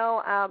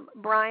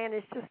 Brian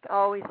has just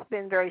always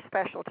been very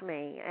special to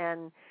me,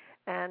 and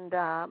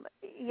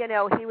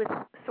he was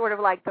sort of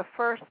like the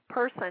first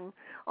person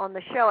on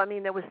the show.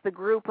 There was the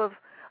group of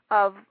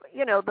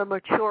the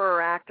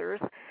maturer actors,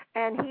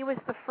 and he was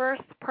the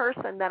first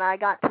person that I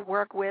got to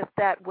work with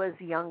that was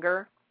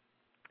younger,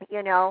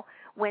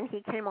 when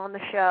he came on the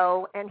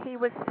show, and he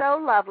was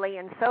so lovely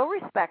and so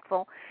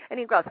respectful, and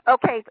he goes,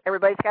 okay,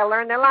 everybody's got to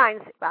learn their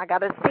lines. I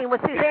got a scene with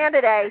Suzanne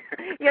today.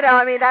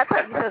 That's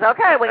what he says,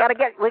 okay, we got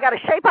to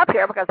shape up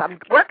here because I'm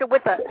working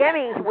with the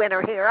Emmy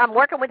winner here.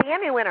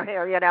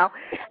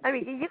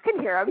 You can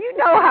hear him. You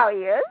know how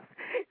he is.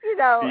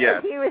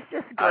 Yes, he was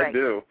just great. I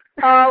do.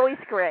 Always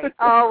great.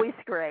 Always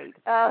great.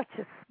 Oh,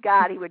 just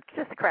God, he would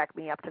just crack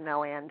me up to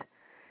no end.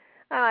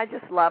 Oh, I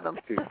just love him.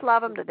 Just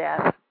love him to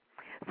death.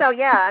 So,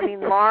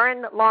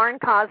 Lauren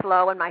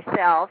Koslow and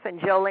myself and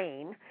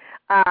Jolene,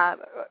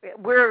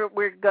 we're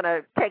going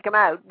to take him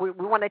out. We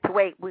wanted to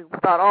wait. We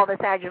thought all this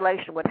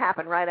adulation would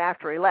happen right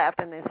after he left.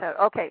 And they said,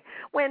 okay,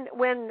 when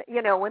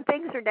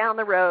things are down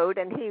the road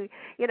and he's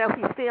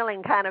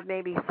feeling kind of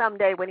maybe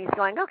someday when he's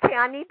going, okay,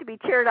 I need to be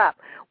cheered up,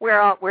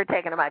 we're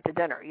taking him out to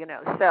dinner,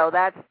 So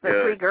that's the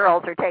three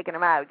girls are taking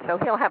him out. So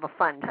he'll have a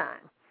fun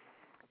time.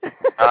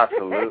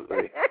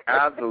 Absolutely.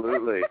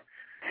 Absolutely.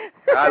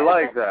 I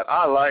like that.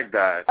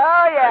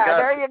 Oh, yeah,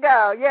 there you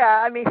go.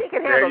 Yeah, he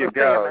can handle the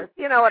three of us.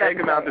 You know what I'm saying.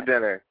 Take him out to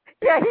dinner.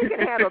 Yeah, he can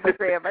handle the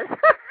three of us.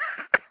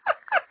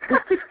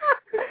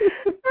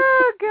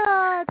 Oh,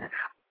 God.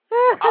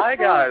 I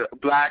got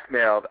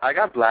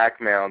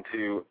blackmailed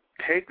to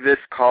take this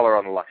caller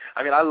on the line.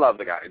 I love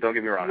the guy. Don't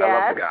get me wrong. Yes.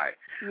 I love the guy.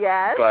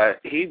 Yes. But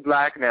he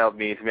blackmailed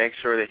me to make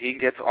sure that he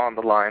gets on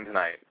the line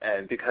tonight.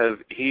 And because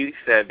he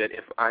said that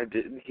if I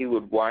didn't, he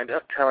would wind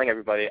up telling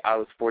everybody I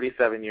was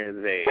 47 years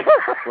of age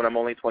when I'm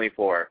only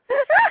 24.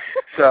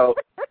 So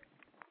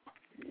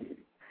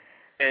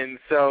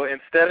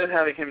instead of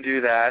having him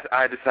do that,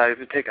 I decided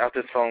to take out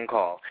this phone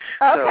call.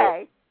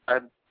 Okay.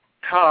 So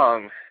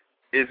Tom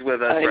is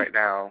with us right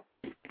now.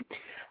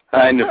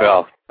 Hi,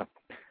 Novelle.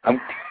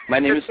 My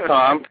name is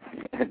Tom.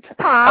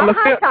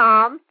 Hi,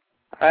 Tom.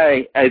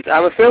 Hi.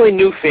 I'm a fairly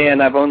new fan.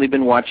 I've only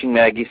been watching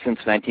Maggie since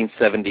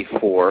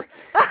 1974,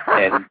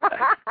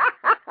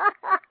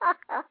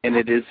 and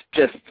it is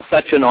just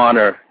such an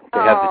honor to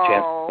have the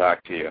chance to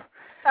talk to you.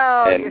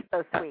 Oh, you're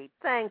so sweet.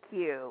 Thank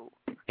you.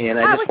 And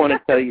I just want to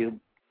tell you.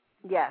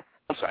 Yes.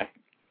 I'm sorry.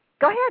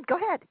 Go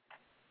ahead.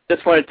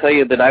 Just want to tell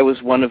you that I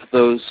was one of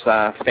those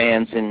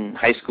fans in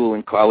high school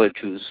and college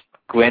whose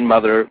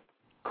grandmother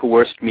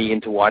coerced me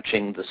into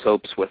watching the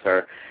soaps with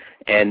her.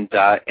 And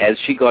as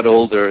she got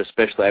older,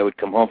 especially I would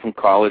come home from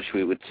college,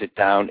 we would sit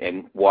down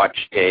and watch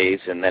Days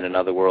and then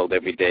Another World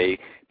every day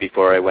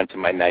before I went to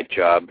my night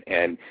job.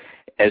 And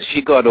as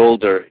she got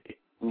older,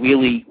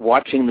 really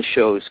watching the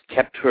shows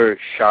kept her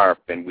sharp,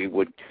 and we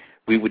would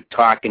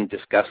talk and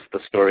discuss the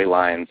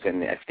storylines,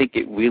 and I think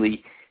it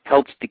really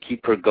helps to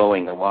keep her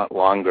going a lot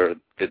longer,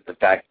 the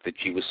fact that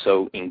she was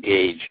so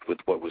engaged with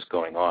what was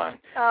going on.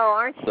 Oh,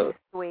 aren't you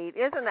sweet?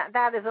 Isn't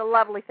that is a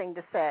lovely thing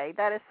to say.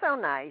 That is so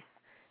nice.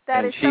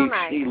 That is so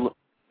nice.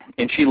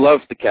 And she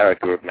loved the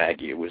character of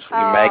Maggie. It was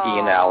Maggie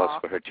and Alice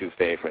were her two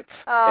favorites.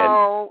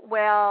 Oh,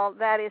 well,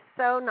 that is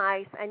so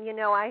nice. And, you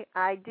know,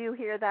 I do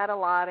hear that a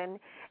lot. And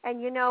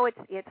you know,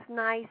 it's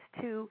nice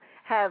to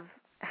have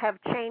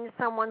changed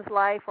someone's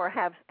life or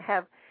have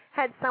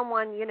had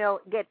someone, you know,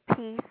 get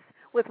peace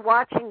with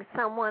watching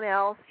someone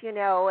else, you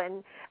know,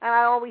 and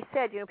I always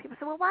said, you know, people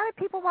say, well, why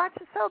do people watch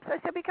the soaps? I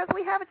said, because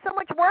we have it so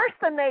much worse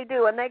than they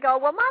do. And they go,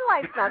 well, my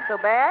life's not so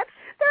bad.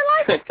 Their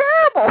life is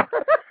terrible.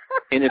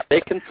 And if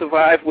they can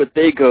survive what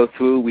they go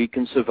through, we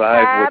can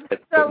survive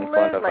what's put in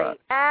front of us.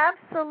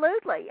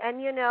 Absolutely. And,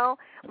 you know,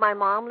 my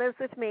mom lives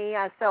with me,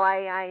 so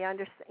I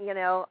understand, you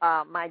know,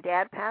 my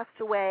dad passed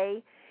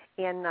away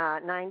in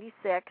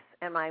 96,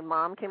 and my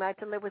mom came out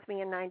to live with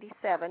me in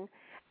 97.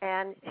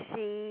 And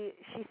she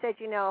said,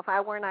 you know, if I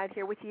weren't out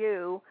here with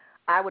you,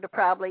 I would have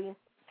probably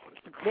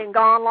been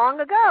gone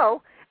long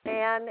ago.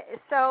 And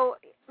so,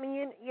 I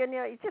mean, you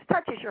know, it just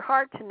touches your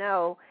heart to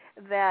know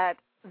that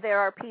there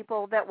are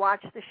people that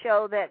watch the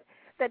show that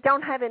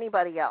don't have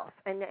anybody else.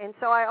 And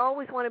so I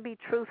always want to be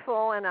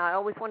truthful, and I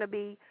always want to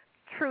be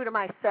true to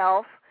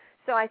myself.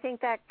 So I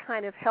think that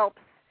kind of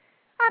helps.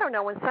 I don't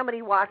know, when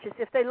somebody watches,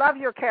 if they love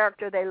your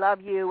character, they love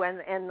you,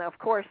 and of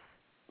course,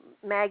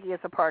 Maggie is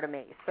a part of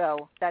me,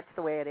 so that's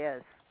the way it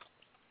is.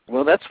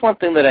 Well, that's one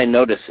thing that I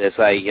notice as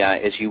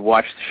you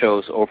watch the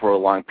shows over a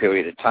long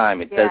period of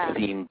time. It does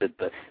seem that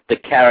the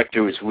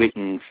character is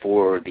written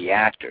for the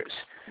actors.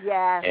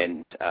 Yeah.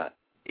 And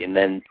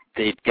then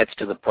it gets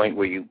to the point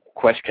where you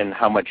question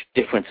how much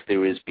difference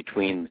there is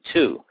between the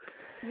two.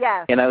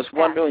 Yes. And I was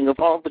wondering, of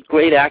all the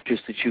great actors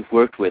that you've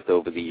worked with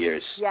over the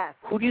years,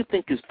 who do you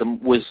think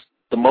was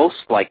the most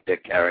like their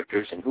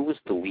characters, and who was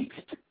the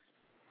least?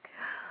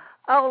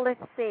 Oh,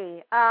 let's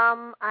see.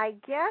 I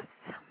guess,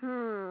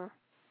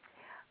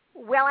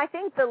 well, I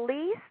think the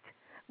least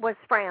was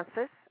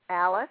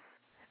Alice,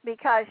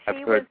 because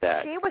she was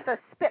a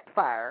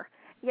spitfire,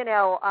 you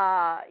know,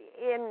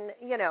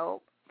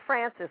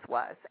 Frances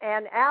was.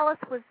 And Alice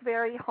was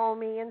very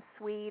homey and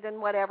sweet and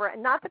whatever.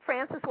 And not that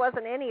Frances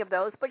wasn't any of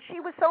those, but she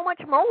was so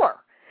much more.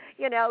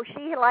 You know,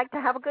 she liked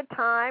to have a good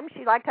time.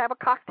 She liked to have a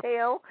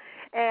cocktail,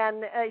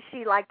 and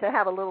she liked to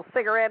have a little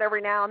cigarette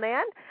every now and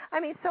then.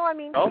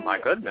 Oh, my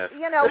goodness.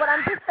 You know, but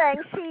I'm just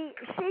saying,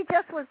 she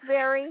just was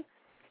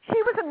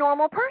she was a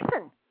normal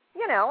person.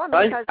 You know,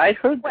 I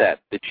heard that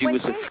she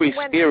was a free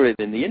spirit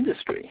in the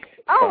industry.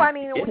 Oh, I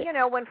mean, you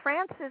know, when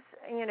Frances,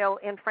 you know,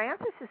 in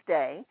Frances's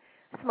day,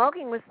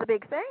 smoking was the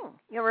big thing.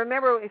 You know,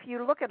 remember, if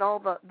you look at all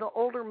the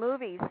older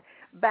movies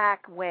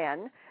back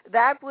when,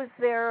 that was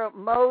their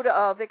mode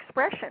of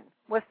expression,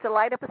 was to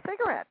light up a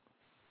cigarette.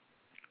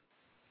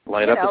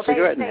 Light up a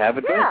cigarette and have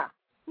a drink?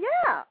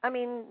 Yeah. I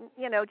mean,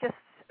 you know, just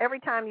every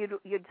time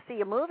you'd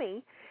see a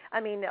movie, I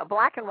mean, a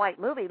black and white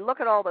movie, look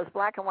at all those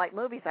black and white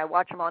movies. I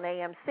watch them on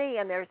AMC,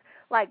 and there's,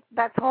 like,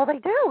 that's all they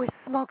do is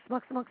smoke.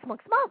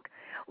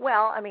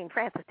 Well, I mean,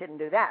 Frances didn't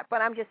do that,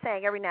 but I'm just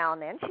saying every now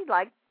and then she'd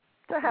like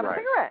to have a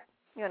cigarette,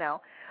 you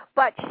know.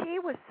 But she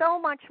was so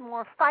much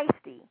more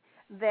feisty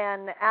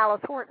than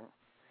Alice Horton.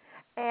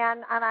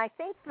 And I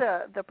think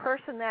the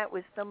person that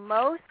was the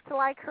most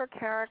like her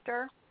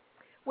character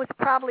was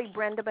probably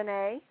Brenda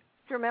Bonet. Do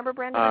you remember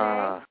Brenda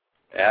Bonet?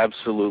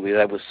 Absolutely.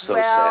 That was so sad.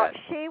 Well,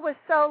 she was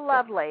so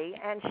lovely,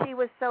 and she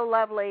was so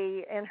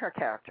lovely in her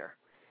character.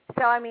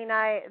 So, I mean,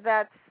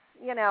 that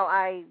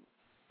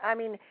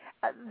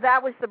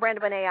was the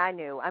Brenda Bonet I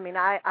knew. I mean,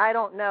 I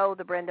don't know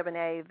the Brenda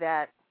Bonet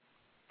that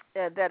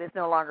is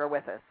no longer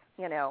with us,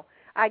 you know.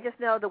 I just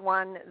know the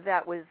one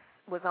that was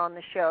on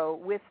the show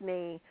with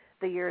me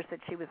the years that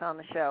she was on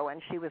the show,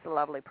 and she was a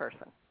lovely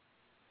person.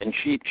 And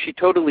she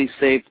totally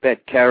saved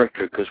that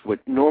character, because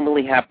what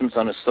normally happens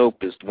on a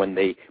soap is when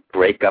they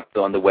break up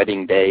on the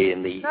wedding day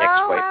and the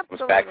ex-wife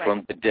comes back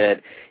from the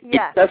dead.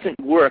 Yes. It doesn't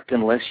work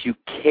unless you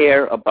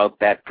care about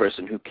that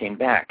person who came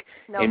back.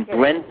 And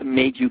Brenda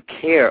made you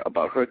care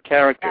about her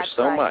character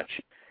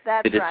much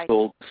that it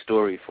told the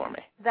story for me.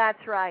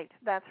 That's right.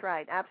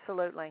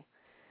 Absolutely.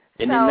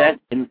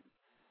 And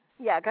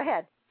yeah, go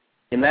ahead.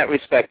 In that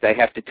respect, I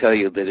have to tell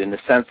you that in a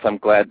sense I'm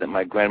glad that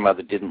my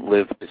grandmother didn't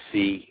live to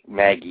see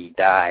Maggie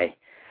die.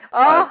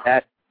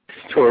 That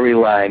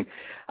storyline,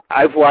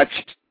 I've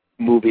watched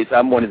movies.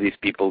 I'm one of these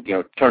people, you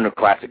know, Turner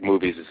Classic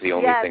Movies is the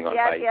only thing on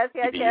my DVR.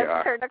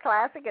 Yes, Turner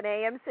Classic and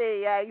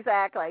AMC, yeah,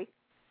 exactly.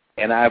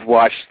 And I've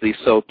watched the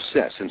soaps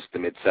since the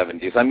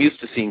mid-'70s. I'm used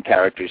to seeing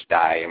characters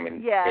die. I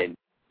mean,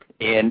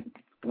 and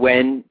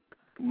when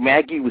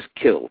Maggie was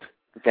killed,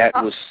 that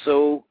was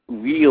so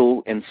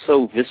real and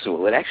so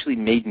visceral. It actually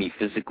made me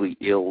physically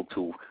ill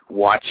to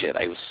watch it.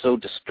 I was so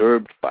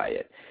disturbed by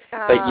it,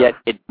 but yet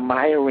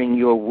admiring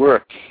your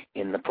work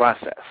in the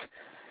process.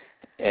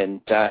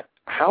 And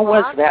how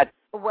was that?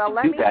 Well,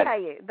 let me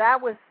tell you, that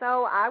was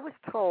so. I was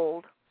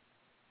told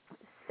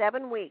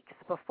 7 weeks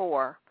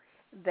before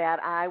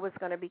that I was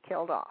going to be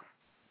killed off,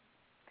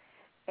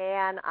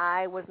 and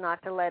I was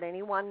not to let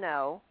anyone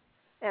know.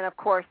 And of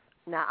course,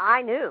 now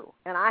I knew,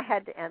 and I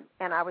had to,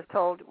 and I was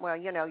told, well,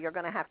 you know, you're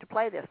going to have to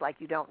play this like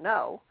you don't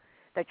know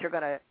that you're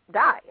going to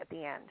die at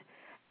the end.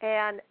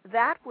 And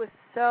that was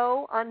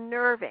so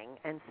unnerving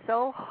and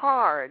so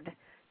hard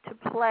to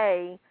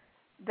play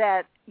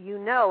that you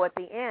know at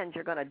the end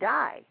you're going to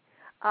die,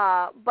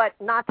 but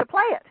not to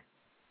play it.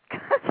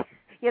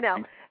 You know,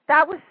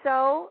 that was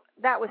so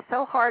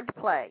hard to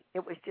play.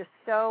 It was just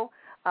so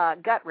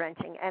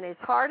gut-wrenching. And as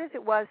hard as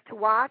it was to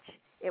watch,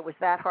 it was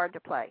that hard to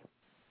play.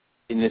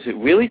 And is it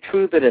really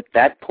true that at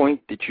that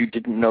point that you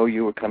didn't know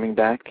you were coming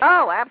back?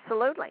 Oh,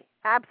 absolutely.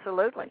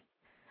 Absolutely.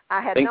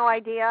 I had no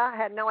idea.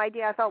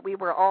 I thought we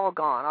were all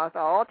gone. I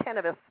thought all 10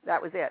 of us,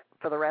 that was it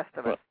for the rest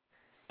of us.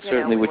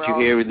 Certainly what you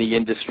hear in the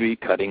industry,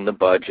 cutting the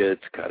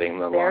budgets, cutting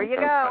the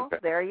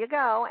There you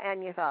go.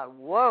 And you thought,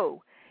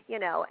 whoa. You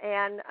know,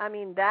 and, I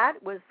mean,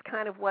 that was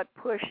kind of what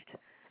pushed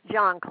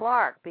John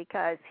Clark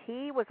because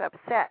he was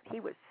upset. He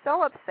was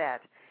so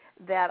upset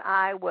that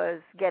I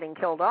was getting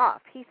killed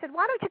off. He said,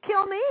 why don't you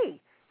kill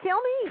me? Kill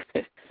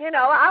me. You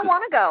know, I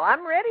want to go.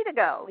 I'm ready to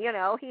go. You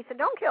know, he said,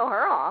 don't kill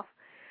her off.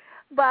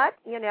 But,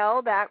 you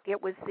know, that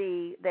it was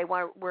they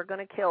were going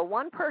to kill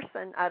one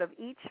person out of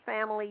each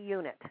family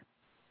unit.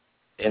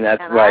 And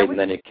that's right, and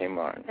then it came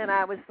on. And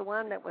I was the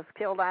one that was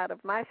killed out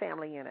of my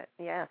family unit,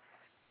 yes.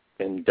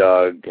 And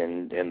Doug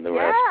and the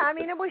rest. Yeah, I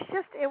mean, it was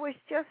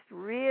just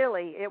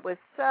really, it was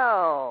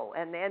so,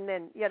 and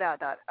then, you know, I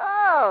thought,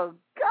 oh,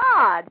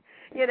 God,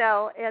 you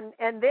know,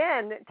 and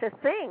then to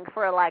think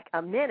for like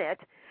a minute,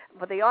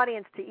 for the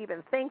audience to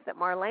even think that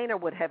Marlena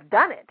would have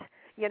done it,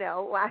 you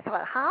know, I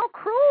thought, how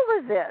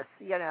cruel is this,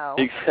 you know?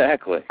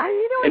 Exactly.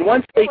 And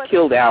once they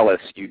killed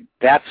Alice,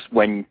 that's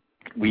when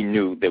we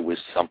knew there was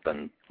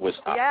something was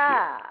up.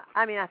 Yeah,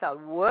 I mean, I thought,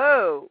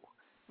 whoa,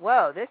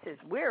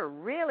 we're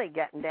really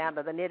getting down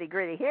to the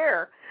nitty-gritty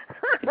here.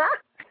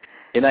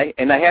 And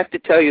I have to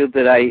tell you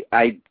that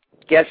I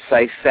guess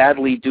I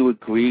sadly do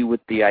agree with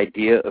the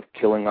idea of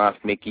killing off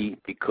Mickey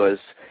because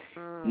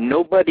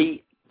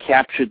nobody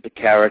captured the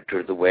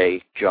character the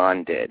way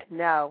John did.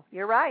 No,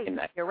 you're right.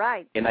 You're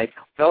right. And I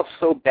felt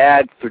so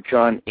bad for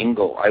John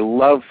Ingle. I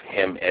love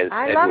him as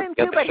I Edward. love him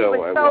too, but he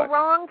was so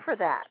wrong for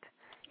that.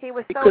 He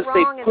was so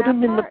wrong because they put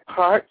him in the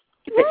part,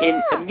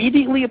 and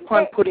immediately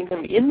upon putting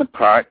him in the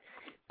part,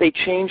 they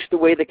changed the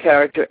way the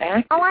character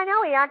acted. Oh, I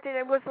know. He acted,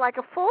 it was like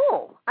a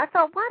fool. I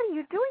thought, why are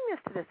you doing this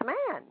to this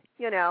man?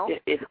 You know?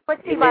 But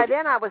see, by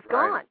then I was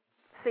gone.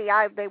 See,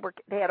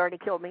 they had already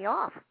killed me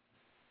off.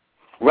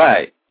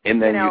 Right. And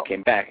then you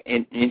came back.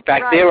 And in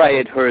fact, there I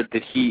had heard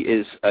that he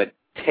is a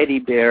teddy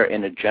bear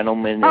and a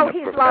gentleman and a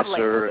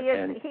professor.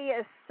 Lovely. He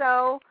is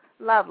so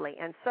lovely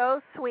and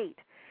so sweet.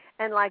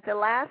 And like the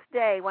last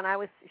day when I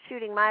was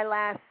shooting my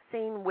last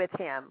scene with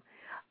him,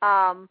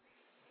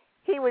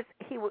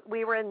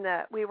 we were in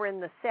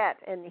the set,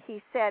 and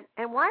he said,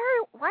 "And why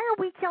are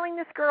we killing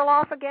this girl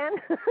off again?"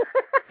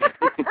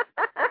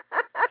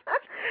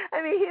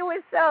 I mean, he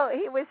was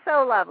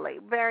so lovely,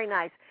 very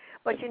nice.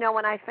 But you know,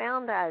 when I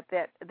found out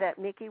that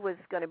Mickey was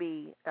going to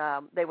be,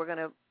 they were going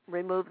to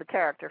remove the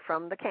character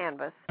from the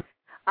canvas,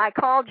 I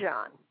called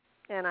John,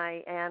 and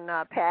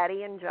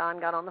Patty and John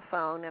got on the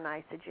phone, and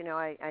I said, you know,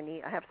 I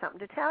have something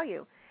to tell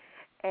you,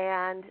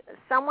 and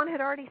someone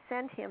had already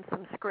sent him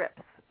some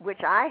scripts,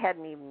 which I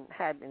hadn't even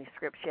had any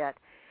scripts yet,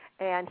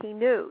 and he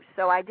knew,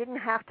 so I didn't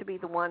have to be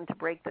the one to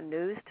break the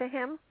news to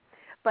him,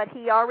 but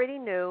he already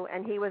knew,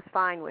 and he was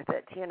fine with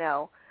it, you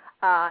know.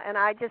 And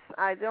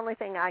the only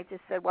thing I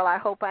just said, well, I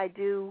hope I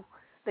do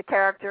the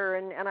character,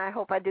 and I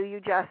hope I do you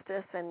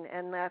justice,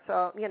 and that's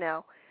all, you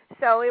know.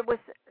 So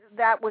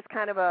that was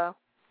kind of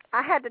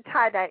I had to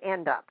tie that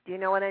end up. Do you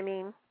know what I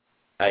mean?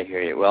 I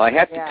hear you. Well, I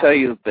have to tell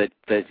you that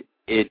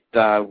it,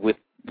 with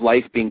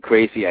life being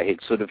crazy, I had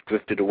sort of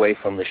drifted away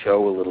from the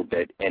show a little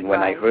bit, and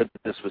when I heard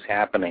that this was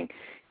happening,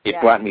 it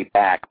brought me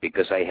back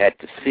because I had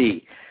to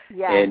see.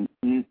 Yeah.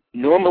 And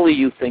normally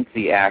you think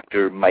the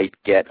actor might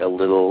get a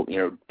little, you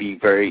know, be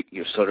very,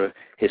 sort of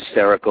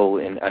hysterical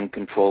and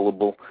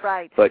uncontrollable.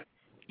 Right. But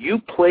you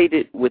played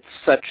it with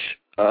such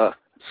a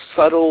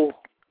subtlety.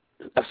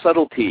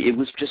 It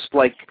was just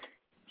like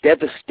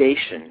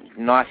devastation,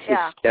 not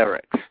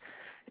hysterics.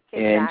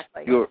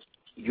 Exactly. And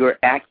your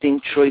acting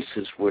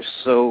choices were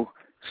so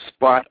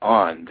spot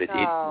on that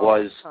it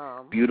was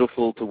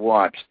beautiful to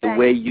watch. The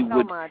way you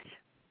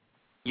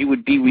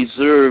would be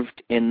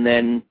reserved, and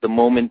then the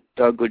moment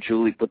Doug or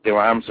Julie put their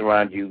arms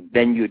around you,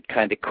 then you'd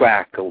kind of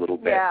crack a little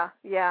bit.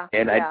 Yeah.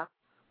 And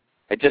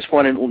I just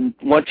want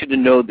you to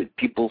know that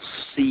people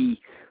see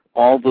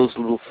all those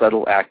little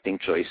subtle acting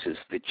choices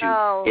that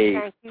you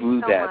gave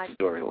through that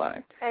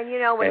storyline. And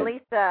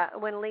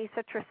when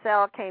Lisa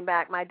Tressel came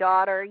back, my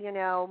daughter,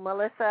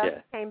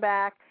 Melissa came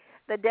back,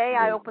 the day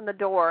I opened the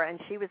door and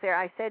she was there,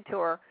 I said to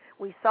her,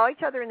 we saw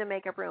each other in the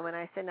makeup room, and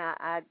I said,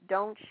 I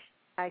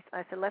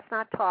said, let's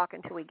not talk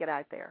until we get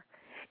out there.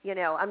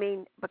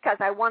 Because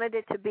I wanted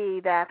it to be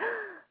that,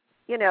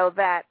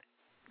 that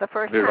the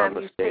first time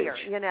you see her,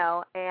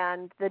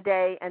 and the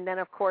day, and then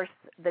of course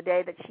the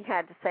day that she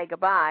had to say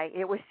goodbye,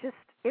 it was just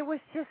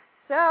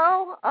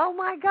so, oh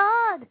my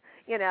God,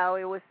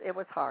 it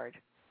was hard.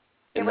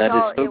 And that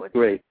is so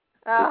great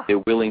that they're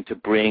willing to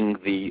bring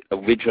the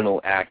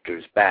original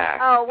actors back.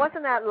 Oh,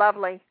 wasn't that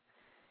lovely?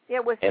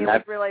 It was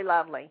really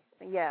lovely.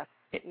 Yes.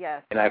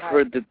 And I've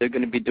heard that they're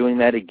going to be doing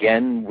that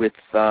again with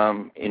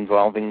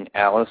involving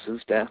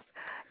Alice's death.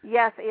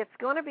 Yes, it's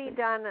going to be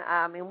done,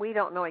 and we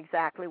don't know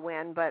exactly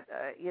when, but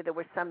there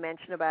was some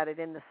mention about it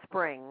in the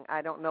spring.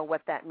 I don't know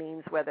what that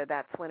means, whether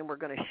that's when we're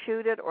going to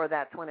shoot it or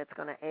that's when it's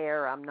going to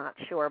air. I'm not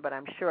sure, but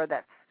I'm sure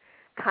that's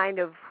kind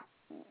of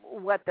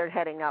what they're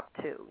heading up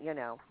to,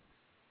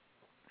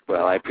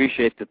 Well, I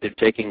appreciate that they're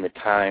taking the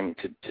time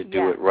to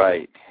do it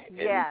right.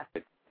 Yes.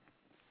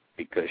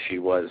 Because she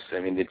was,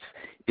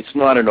 it's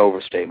not an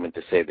overstatement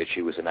to say that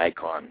she was an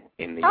icon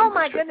in the industry. Oh,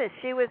 my goodness,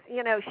 she was,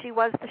 she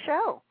was the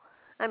show.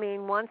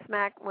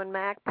 When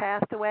Mac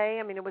passed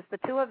away, it was the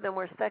two of them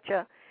were such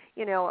a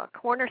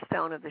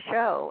cornerstone of the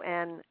show.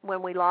 And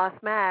when we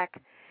lost Mac,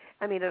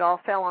 it all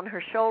fell on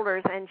her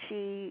shoulders, and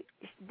she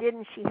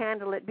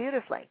handled it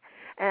beautifully.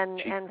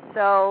 And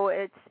so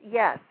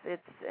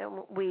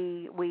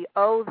we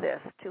owe this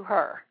to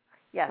her.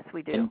 Yes,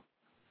 we do. And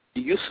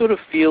do you sort of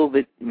feel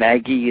that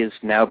Maggie is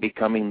now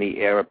becoming the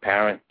heir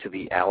apparent to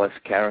the Alice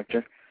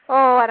character?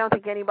 Oh, I don't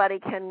think anybody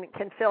can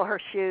fill her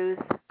shoes.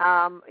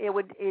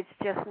 It's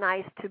just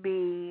nice to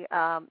be,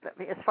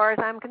 as far as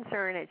I'm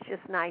concerned, it's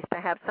just nice to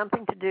have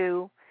something to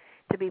do,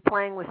 to be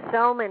playing with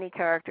so many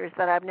characters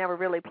that I've never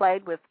really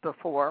played with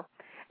before,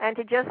 and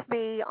to just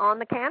be on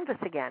the canvas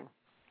again.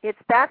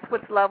 That's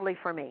what's lovely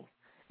for me,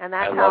 and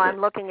that's how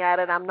I'm looking at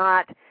it.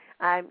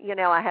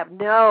 I have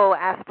no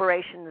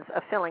aspirations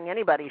of filling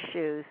anybody's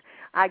shoes.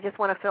 I just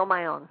want to fill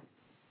my own.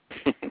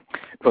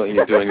 Well,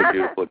 you're doing a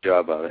beautiful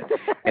job of it.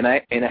 And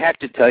I have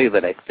to tell you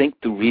that I think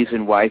the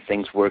reason why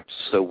things worked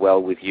so well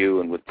with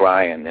you and with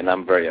Brian, and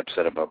I'm very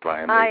upset about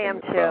Brian. I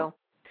am too.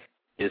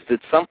 Is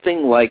that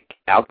something like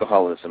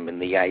alcoholism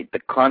and the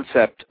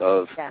concept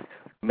of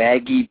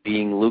Maggie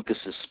being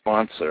Lucas's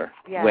sponsor,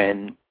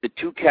 when the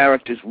two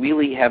characters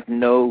really have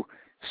no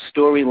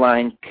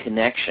storyline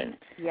connection.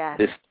 Yes.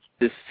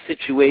 This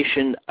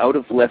situation out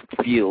of left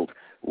field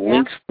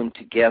links them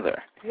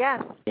together.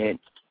 Yes.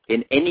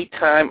 And any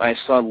time I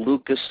saw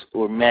Lucas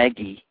or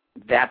Maggie,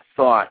 that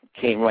thought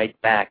came right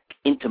back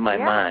into my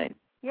mind.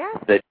 Yes.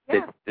 That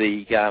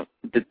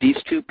these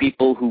two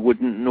people who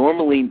wouldn't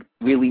normally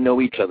really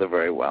know each other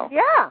very well.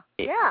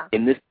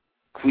 And this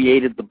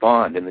created the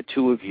bond, and the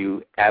two of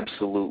you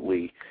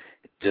absolutely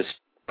just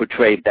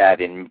portrayed that,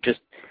 and just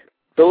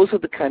those are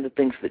the kind of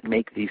things that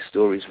make these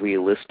stories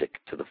realistic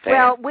to the fan.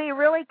 Well, we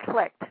really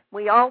clicked.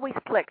 We always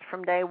clicked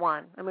from day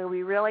one.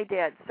 We really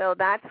did. So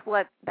that's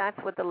what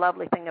the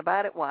lovely thing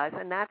about it was,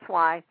 and that's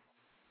why,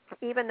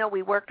 even though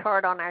we worked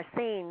hard on our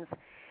scenes,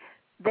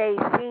 they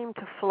seemed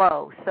to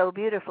flow so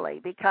beautifully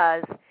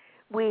because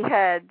we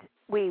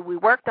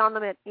worked on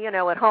them at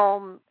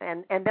home,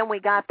 and then we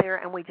got there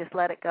and we just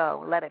let it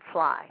go, let it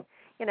fly,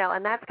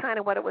 and that's kind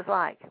of what it was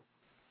like.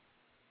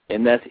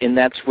 And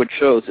that's what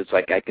shows. It's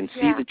like I can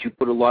see that you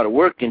put a lot of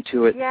work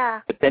into it,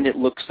 but then it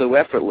looks so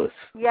effortless,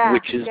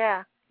 which is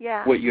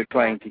what you're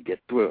trying to get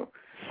through.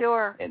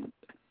 Sure.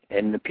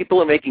 And the people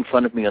are making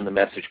fun of me on the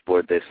message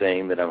board. They're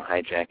saying that I'm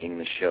hijacking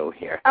the show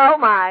here. Oh,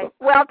 my.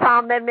 Well,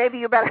 Tom, then maybe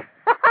you better.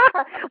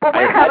 Well,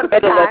 I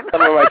better let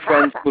some of my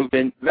friends move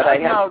in, but I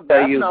have to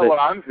tell you that's not what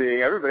I'm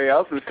seeing. Everybody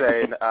else is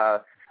saying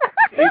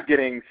he's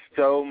getting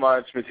so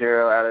much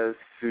material out of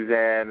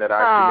Suzanne that I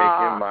should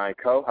make him my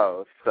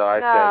co-host. So I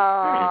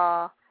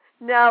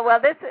said, no.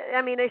 Well,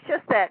 it's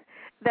just that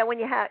when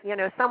you have,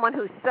 someone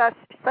who's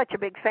such a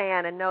big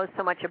fan and knows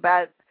so much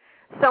about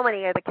so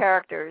many of the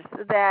characters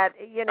that,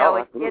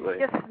 it's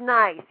just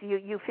nice.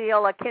 You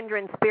feel a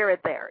kindred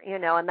spirit there,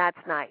 and that's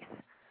nice.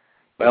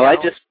 Well,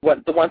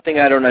 the one thing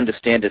I don't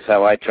understand is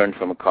how I turned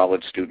from a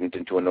college student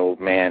into an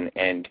old man,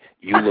 and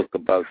you look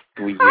about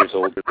 3 years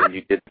older than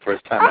you did the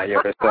first time I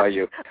ever saw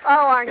you. Oh,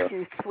 aren't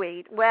you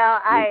sweet?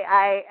 Well,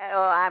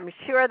 I'm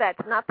sure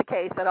that's not the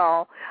case at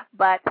all,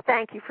 but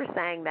thank you for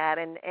saying that.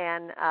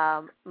 And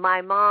my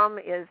mom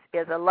is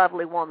a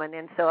lovely woman,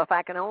 and so if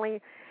I can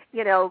only,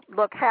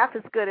 look half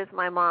as good as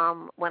my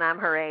mom when I'm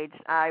her age,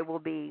 I will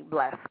be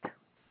blessed.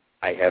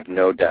 I have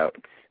no doubt.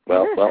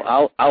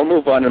 Well, I'll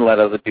move on and let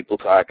other people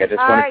talk. I just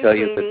want to tell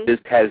you that this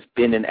has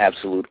been an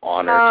absolute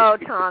honor. Oh,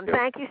 Tom,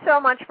 thank you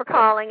so much for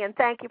calling, and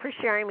thank you for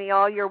sharing me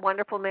all your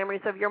wonderful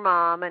memories of your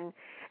mom. And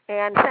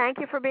And thank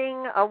you for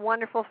being a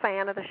wonderful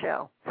fan of the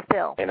show.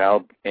 Still. And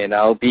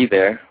I'll be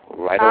there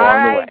right along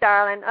the way. All right,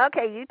 darling.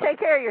 Okay, you take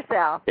care of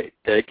yourself. Okay,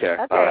 take care.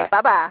 Okay,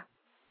 bye-bye.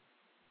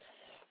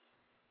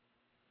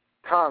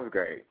 Tom's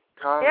great.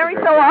 Every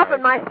so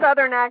often, my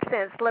southern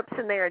accent slips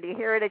in there. Do you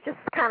hear it? It just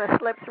kind of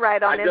slips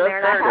right on in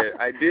there. I just heard it.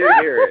 I did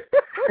hear it.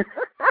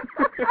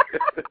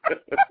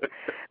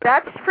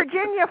 That's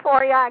Virginia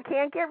for you. I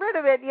can't get rid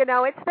of it. You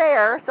know, it's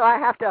there, so I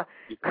have to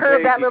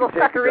curve that little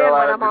sucker in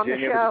when I'm on the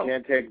show. You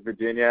can't take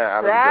Virginia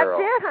out of the girl.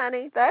 That's it,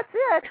 honey. That's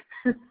it.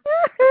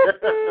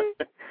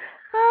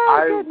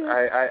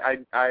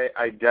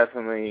 I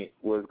definitely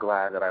was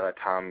glad that I let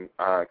Tom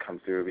come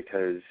through,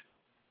 because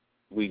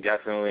we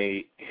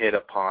definitely hit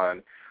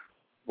upon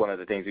one of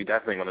the things we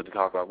definitely wanted to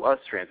talk about was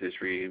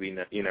transhistory. We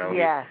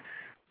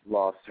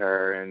lost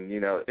her, and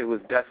it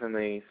was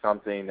definitely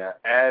something that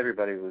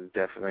everybody was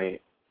definitely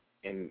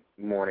in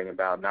mourning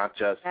about, not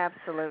just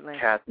absolutely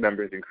cast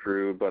members and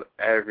crew, but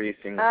every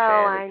single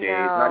fan of Days.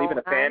 Not even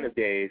a fan of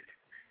Days.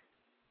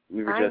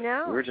 We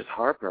were just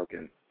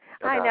heartbroken.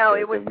 I know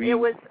it was.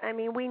 I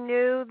mean, we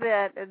knew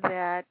that in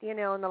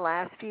the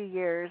last few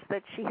years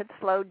that she had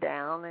slowed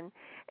down,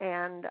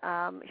 and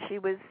she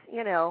was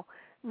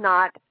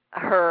not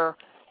her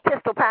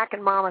pistol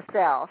packing mama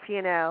self,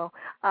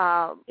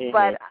 but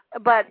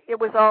it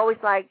was always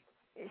like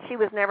she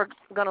was never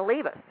going to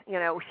leave us.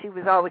 She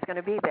was always going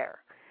to be there,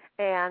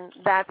 and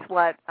that's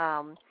what.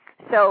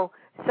 So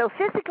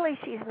physically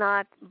she's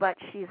not, but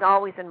she's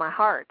always in my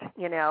heart,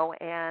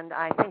 and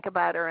I think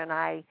about her, and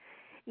I,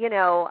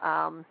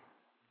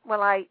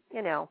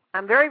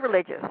 I'm very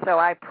religious, so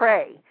I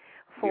pray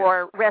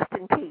for rest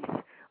in peace.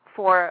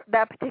 For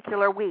that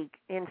particular week,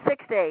 in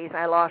 6 days,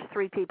 I lost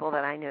 3 people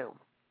that I knew.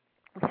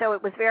 So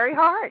it was very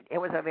hard. It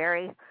was a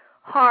very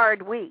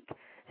hard week.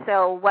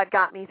 So what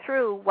got me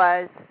through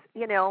was,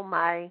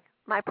 my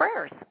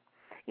prayers,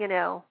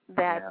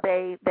 that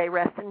they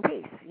rest in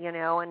peace,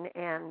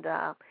 and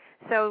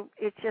so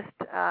it just,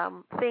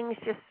 things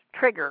just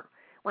trigger.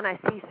 When I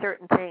see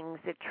certain things,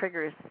 it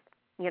triggers,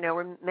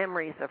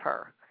 memories of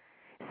her.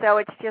 So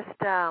it's just,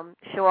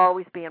 she'll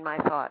always be in my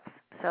thoughts.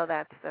 So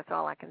that's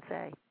all I can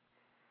say.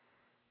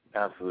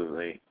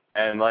 Absolutely.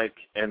 And like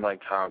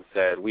Tom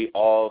said, we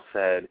all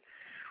said,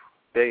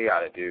 they got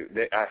to do.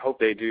 I hope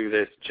they do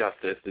this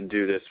justice and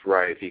do this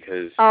right,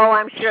 because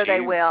I'm sure they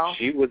will.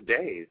 She was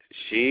dazed.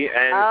 She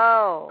and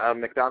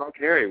McDonald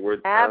Carey were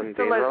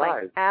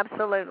absolutely,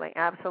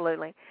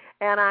 absolutely,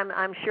 and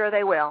I'm sure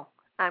they will.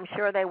 I'm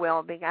sure they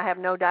will. I have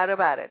no doubt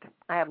about it.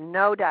 I have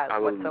no doubt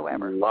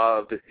whatsoever. I would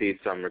love to see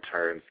some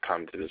returns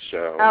come to the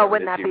show. Oh,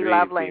 wouldn't that be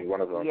lovely?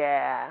 One of them.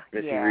 Yeah.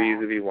 Missy Reeves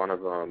would be one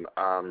of them.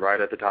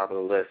 Right at the top of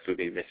the list would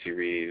be Missy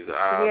Reeves.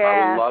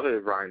 I would love it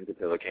if Ryan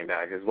Zapilla came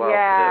back as well.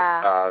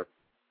 Yeah.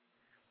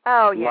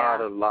 A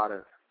lot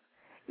of.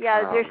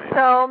 Yeah, there's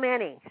so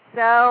many,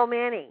 So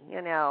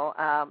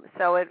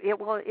it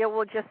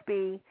will just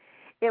be,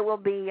 it will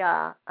be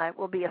a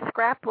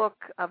scrapbook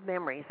of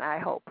memories, I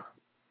hope.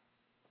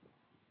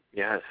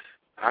 Yes,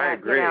 I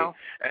agree.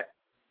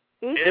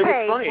 Each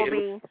page will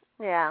be,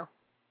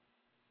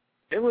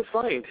 It was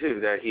funny, too,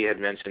 that he had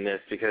mentioned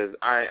this, because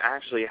I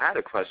actually had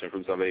a question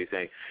from somebody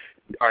saying,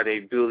 are they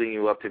building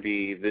you up to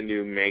be the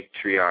new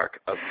matriarch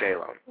of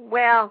Salem?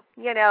 Well,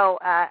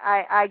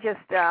 I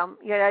just,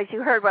 as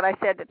you heard what I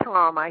said to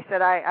Tom, I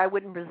said I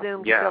wouldn't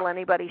presume to fill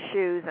anybody's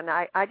shoes, and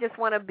I just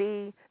want to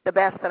be the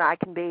best that I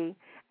can be,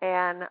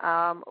 and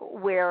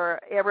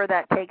wherever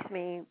that takes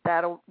me,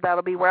 that'll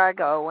be where I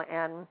go,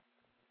 and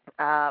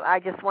I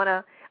just want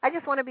to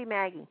be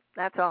Maggie.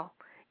 That's all,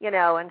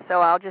 and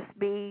so I'll just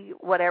be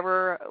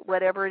whatever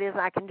it is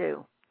I can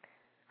do,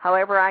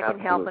 however I can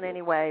help in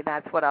any way.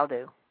 That's what I'll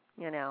do.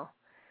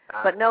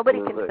 But nobody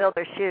can fill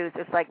their shoes.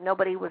 It's like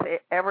nobody was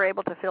ever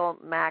able to fill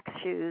Mac's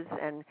shoes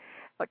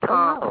or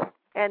Tom,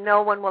 and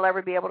no one will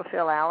ever be able to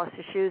fill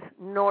Alice's shoes,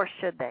 nor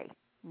should they.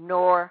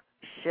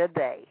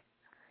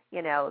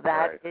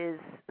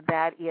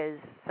 That is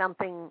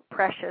something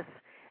precious,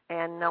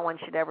 and no one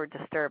should ever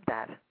disturb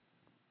that.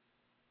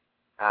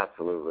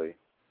 Absolutely.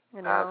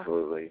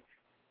 Absolutely.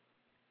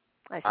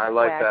 I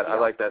like that. I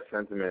like that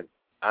sentiment.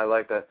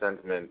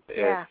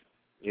 Yeah.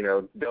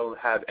 Don't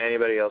have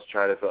anybody else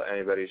try to fill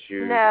anybody's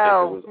shoes.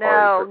 No.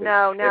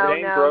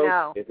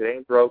 If it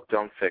ain't broke,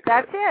 don't fix it.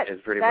 That's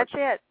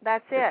it.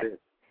 That's it.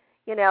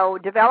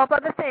 Develop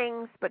other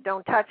things, but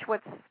don't touch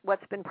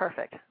what's been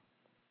perfect.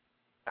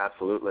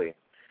 Absolutely.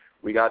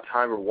 We got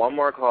time for one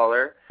more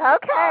caller.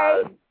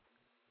 Okay.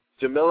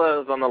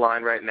 Jamila is on the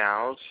line right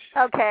now.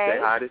 Okay. Say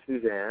hi to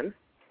Suzanne.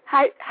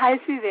 Hi,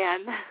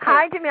 Suzanne.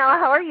 Hi, Jamila.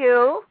 How are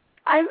you?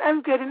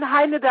 I'm good, and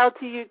hi, Nadal,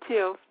 to you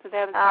too. Because I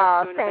haven't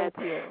talked to you in a bit.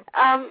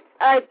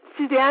 Thank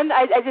you. Suzanne,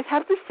 I just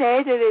have to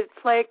say that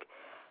it's like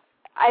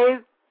I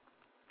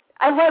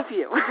love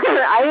you.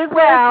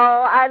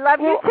 I love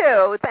you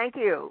too. Thank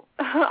you.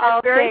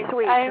 That's very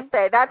sweet to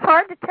say. That's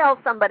hard to tell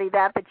somebody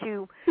that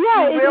you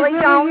really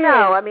don't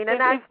know. I mean, and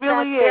that's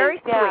very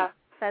sweet. Yeah.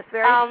 That's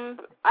very.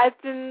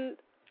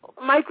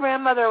 My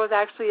grandmother was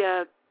actually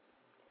a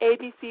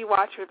ABC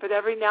watcher, but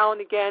every now and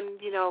again,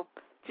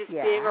 just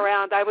being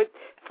around. I would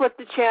flip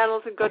the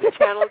channels and go to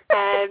Channel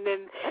 10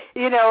 and,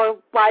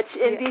 watch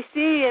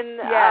NBC.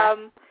 And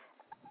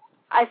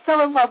I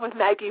fell in love with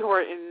Maggie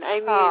Horton. I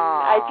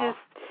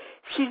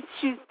mean,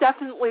 she's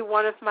definitely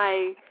one of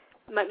my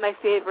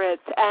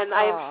favorites. And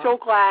I am so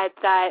glad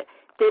that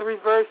they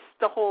reversed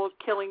the whole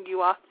killing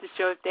you off the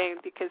show thing,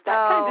 because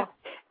that kind of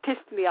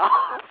pissed me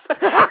off.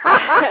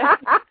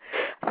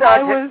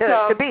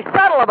 To be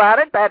subtle about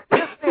it, that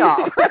pissed me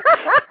off.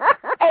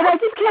 And I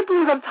just can't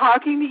believe I'm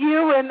talking to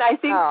you, and I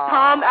think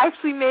Tom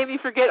actually made me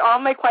forget all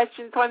my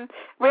questions, so I'm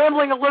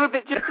rambling a little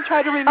bit just to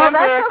try to remember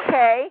that's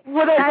okay.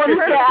 What I wanted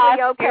to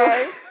ask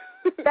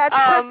you. That's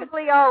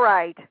perfectly all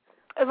right.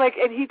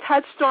 And he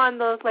touched on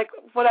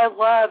what I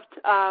loved.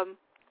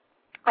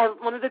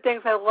 One of the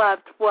things I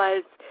loved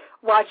was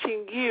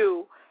watching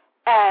you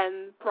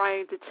and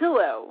Brian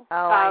DiTillo.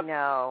 I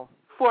know.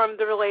 Form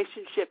the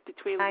relationship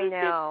between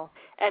Lucas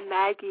and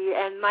Maggie.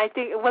 And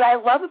what I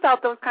love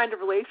about those kind of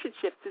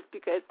relationships is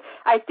because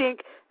I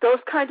think those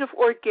kind of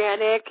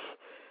organic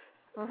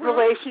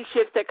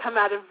relationships that come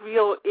out of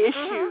real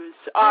issues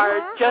are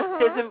just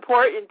as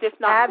important, if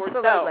not more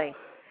so,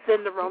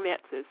 than the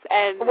romances.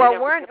 And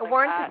weren't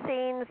the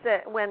scenes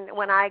that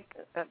when I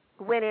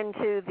went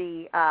into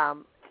the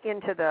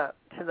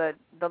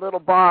little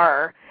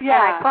bar and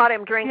I caught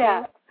him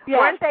drinking?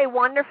 Weren't they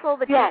wonderful?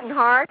 The Keaton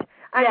Hart.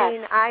 I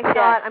mean, I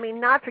thought. I mean,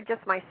 not for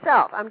just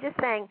myself. I'm just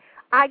saying.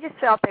 I just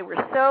felt they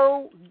were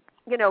so,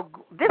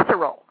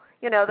 visceral.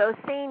 Those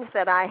scenes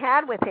that I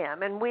had with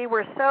him, and we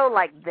were so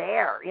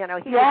there. He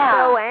was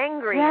so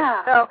angry.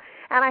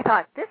 And I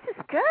thought, this is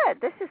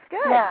good. This is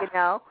good.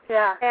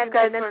 Yeah. And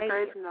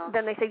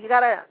then they said, you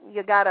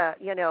gotta,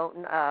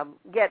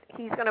 get.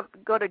 He's gonna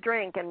go to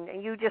drink,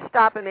 and you just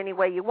stop him any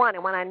way you want.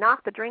 And when I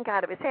knocked the drink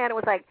out of his hand, it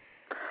was like.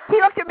 He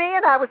looked at me,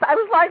 and I was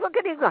like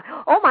looking at him, going,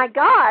 "Oh my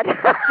God!" I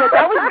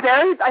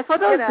thought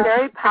that was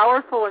very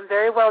powerful and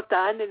very well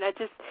done, and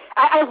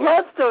I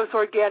love those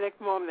organic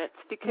moments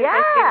because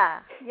I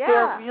think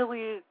they're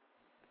really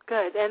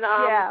good. And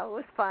it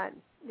was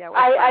fun. Yeah, it was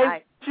fun.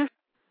 I just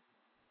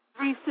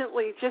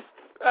recently,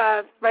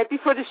 right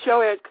before the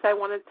show aired, because I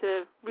wanted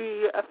to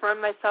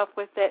reaffirm myself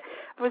with it,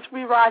 I was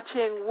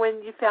rewatching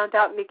When You Found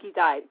Out Mickey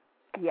Died.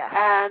 Yes.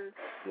 And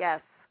yes.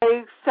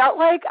 I felt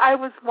like I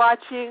was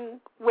watching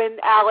when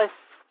Alice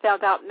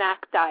found out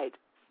Mac died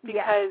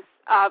because,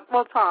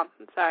 Tom,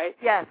 I'm sorry.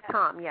 Yes,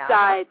 Tom,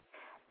 died.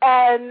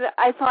 And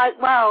I thought,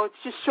 wow, it's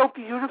just so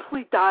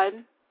beautifully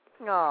done.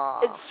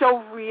 Aww. It's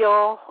so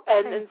real,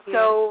 and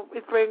so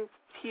it brings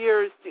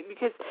tears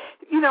because,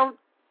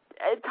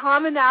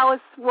 Tom and Alice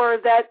were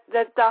the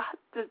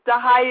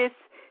highest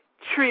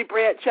tree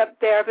branch up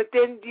there, but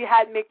then you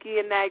had Mickey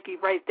and Maggie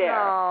right there.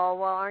 Oh,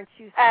 well, aren't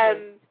you sweet? And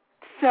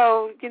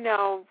so,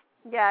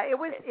 Yeah, it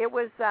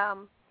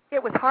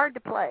was hard to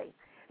play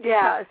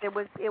because it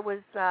was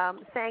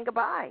saying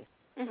goodbye,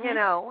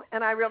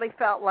 and I really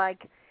felt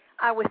like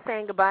I was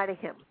saying goodbye to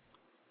him.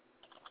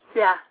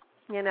 Yeah.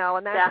 And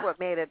that's what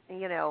made it,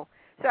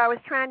 So I was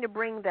trying to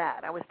bring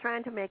that. I was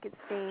trying to make it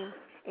seem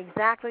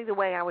exactly the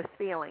way I was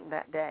feeling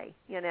that day,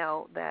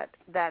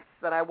 that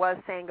I was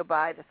saying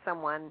goodbye to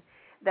someone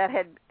that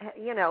had,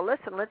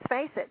 listen, let's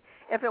face it,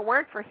 if it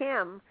weren't for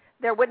him,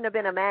 there wouldn't have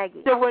been a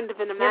Maggie. There wouldn't have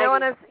been a Maggie.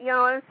 You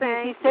know what I'm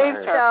saying? He saved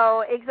her.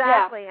 So,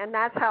 exactly, and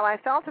that's how I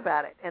felt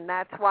about it. And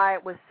that's why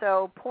it was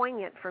so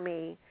poignant for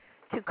me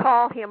to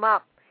call him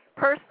up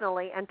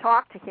personally and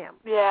talk to him.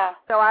 Yeah.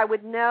 So I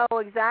would know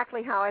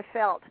exactly how I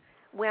felt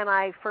when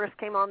I first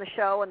came on the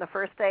show and the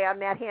first day I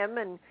met him.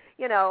 And,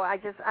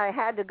 I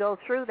had to go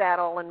through that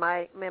all in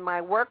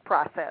my work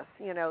process,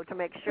 to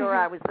make sure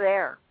I was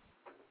there.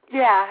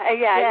 Yeah.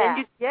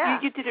 And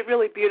you did it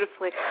really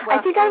beautifully. Well,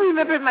 I think I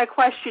remembered my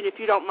question, if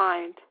you don't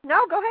mind.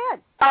 No, go ahead.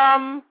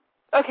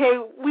 Okay,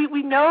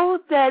 we know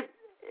that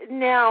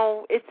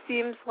now it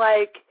seems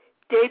like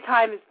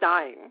daytime is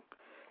dying.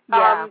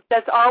 Yeah.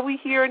 That's all we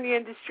hear in the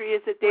industry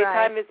is that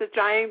daytime is a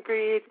dying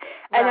breed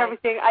and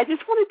everything. I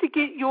just wanted to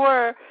get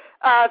your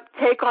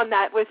take on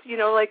that with,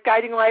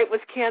 Guiding Light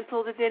was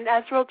canceled and then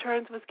As World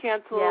Turns was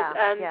canceled.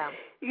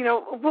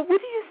 What do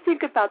you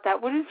think about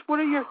that? What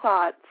are your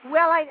thoughts?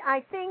 Well,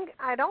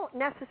 I don't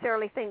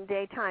necessarily think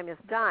daytime is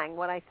dying.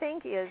 What I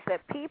think is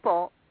that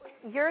people,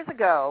 years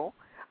ago,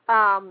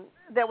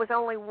 there was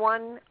only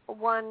one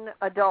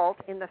adult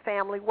in the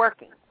family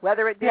working,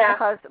 whether it be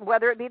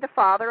whether it be the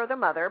father or the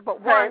mother,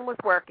 but one was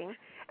working,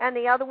 and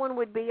the other one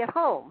would be at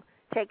home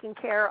taking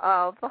care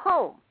of the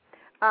home.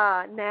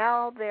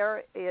 Now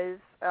there is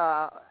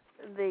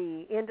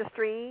the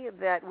industry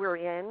that we're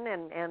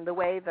in, and the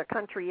way the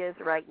country is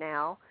right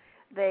now,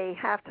 they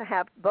have to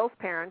have both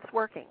parents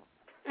working.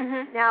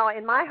 Mm-hmm. Now,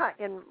 in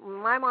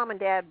my mom and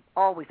dad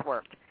always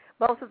worked.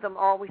 Both of them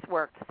always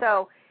worked.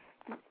 So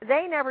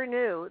they never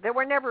knew. There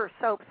were never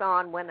soaps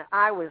on when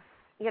I was,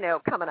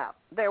 coming up.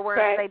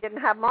 They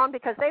didn't have them on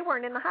because they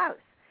weren't in the house.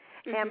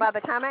 Mm-hmm. And by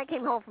the time I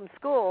came home from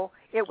school,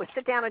 it was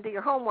sit down and do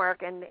your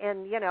homework, and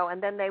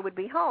then they would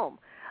be home.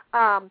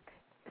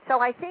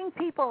 So I think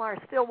people are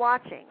still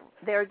watching,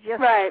 They're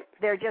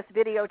just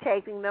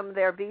videotaping them.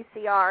 They're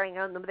VCRing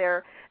them.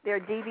 They're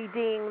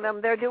DVDing them.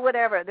 They're doing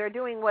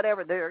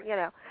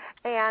whatever.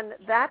 And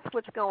that's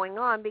what's going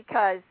on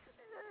because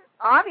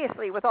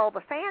obviously with all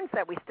the fans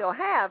that we still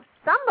have,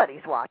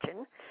 somebody's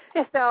watching.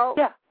 So,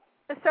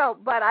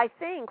 but I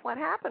think what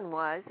happened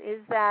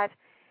is that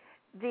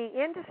the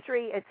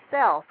industry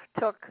itself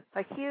took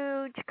a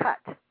huge cut.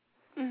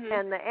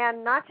 Mm-hmm.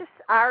 And not just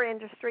our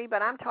industry,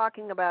 but I'm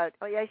talking about,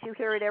 as you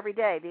hear it every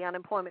day, the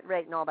unemployment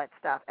rate and all that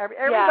stuff.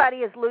 Everybody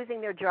is losing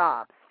their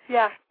jobs.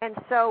 Yeah. And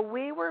so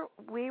we were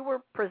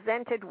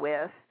presented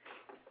with,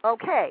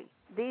 okay,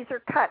 these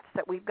are cuts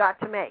that we've got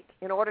to make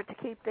in order to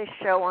keep this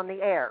show on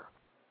the air.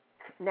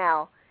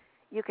 Now,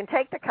 you can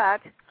take the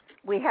cut.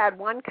 We had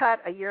one cut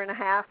a year and a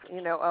half,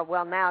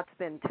 well, now it's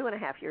been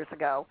 2.5 years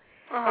ago.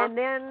 Uh-huh. And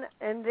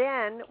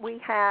then we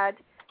had,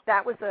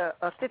 that was a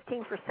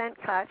 15%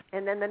 cut,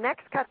 and then the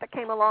next cut that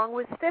came along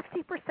was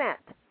 50%,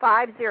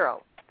 50.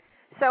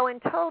 So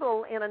in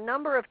total, in a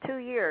number of 2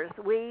 years,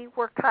 we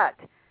were cut,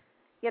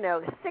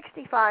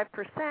 65%.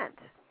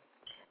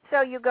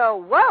 So you go,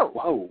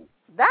 whoa.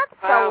 That's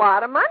a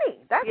lot of money.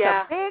 That's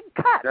a big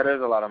cut. That is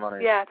a lot of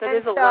money. Yeah, that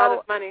is a lot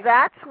of money.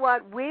 That's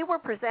what we were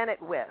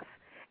presented with.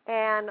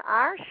 And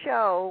our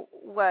show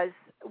was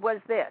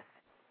this.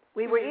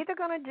 We were either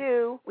going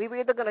to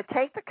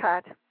take the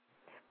cut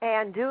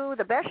and do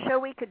the best show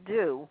we could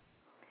do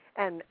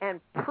and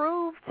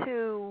prove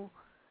to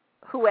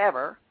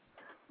whoever,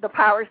 the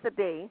powers that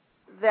be,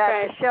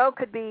 that the show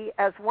could be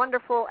as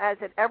wonderful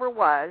as it ever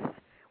was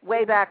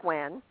way back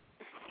when,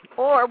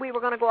 or we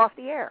were going to go off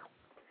the air.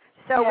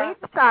 So we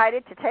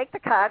decided to take the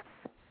cuts.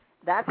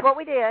 That's what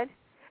we did.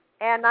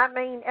 And I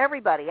mean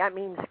everybody. That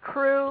means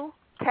crew,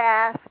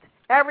 cast,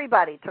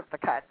 everybody took the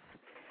cuts.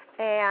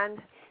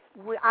 And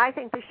I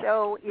think the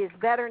show is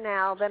better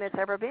now than it's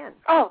ever been.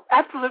 Oh,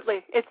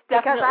 absolutely. It's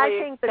definitely. Because I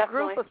think the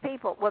group of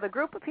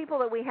people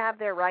that we have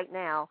there right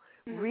now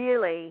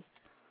really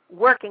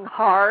working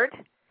hard.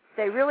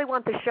 They really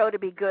want the show to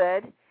be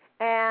good,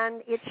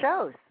 and it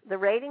shows. The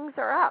ratings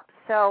are up.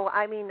 So,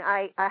 I mean,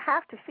 I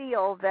have to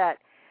feel that,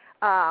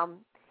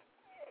 65%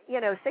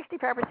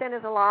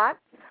 is a lot,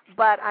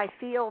 but I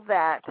feel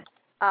that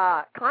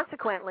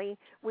consequently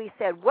we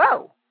said,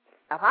 whoa,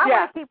 if I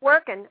want to keep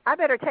working, I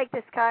better take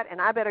this cut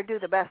and I better do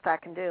the best I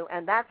can do,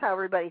 and that's how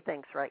everybody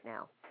thinks right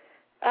now.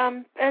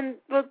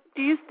 Well,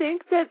 do you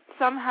think that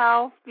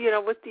somehow,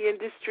 with the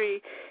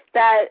industry,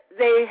 that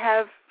they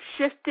have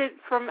shifted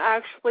from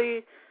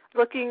actually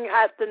looking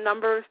at the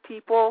number of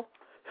people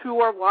who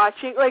are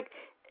watching? Like,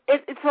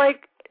 it's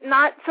like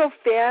not so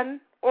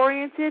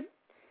fan-oriented.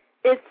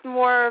 It's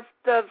more of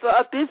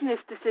a business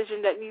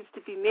decision that needs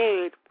to be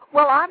made.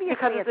 Well, obviously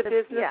because of the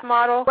business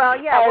model. Well,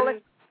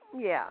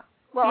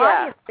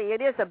 obviously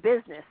it is a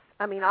business.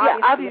 I mean,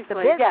 obviously it's a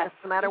business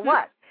no matter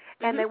what.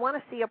 And they want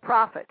to see a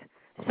profit.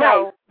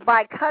 So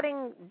by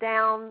cutting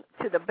down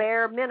to the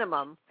bare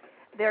minimum,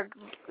 they've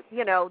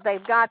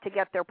got to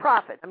get their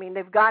profit. I mean,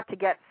 they've got to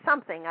get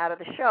something out of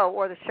the show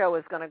or the show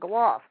is going to go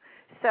off.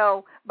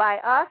 So by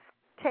us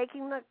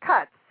taking the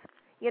cuts,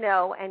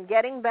 and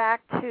getting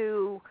back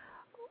to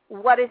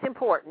what is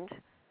important,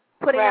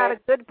 putting out a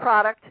good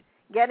product,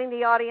 getting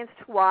the audience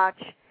to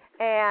watch,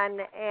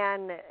 and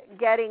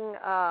getting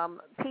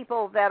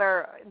people that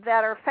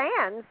are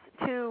fans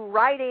to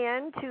write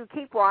in, to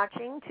keep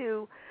watching,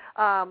 to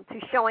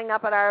showing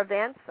up at our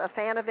events,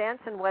 fan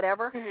events and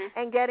whatever,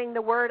 and getting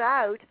the word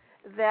out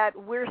that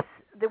we're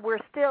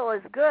still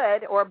as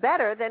good or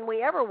better than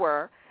we ever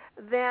were,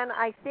 then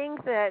I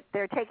think that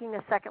they're taking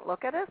a second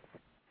look at us.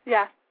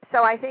 Yeah.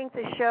 So I think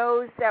the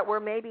shows that were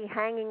maybe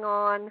hanging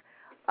on,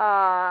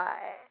 by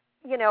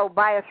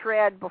a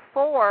thread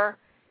before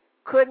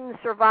couldn't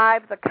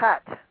survive the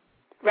cut.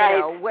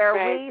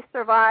 We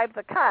survived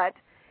the cut,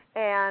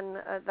 and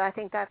I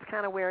think that's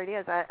kind of where it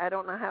is. I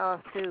don't know how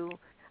else to.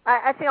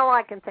 I think all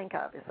I can think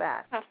of is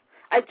that.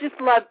 I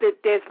just love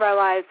that Days of Our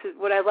Lives.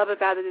 What I love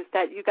about it is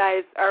that you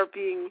guys are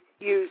being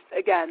used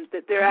again.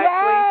 That they're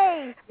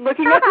actually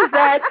looking at the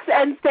vets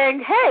and saying,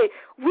 "Hey,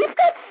 we've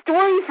got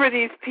story for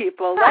these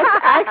people. Let's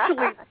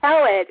actually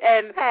tell it."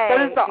 And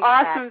that is the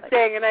awesome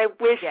thing. And I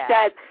wish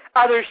that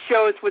other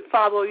shows would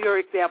follow your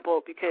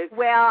example because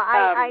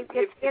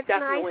it's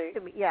definitely nice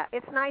to be,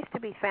 it's nice to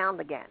be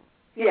found again.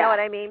 You know what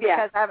I mean?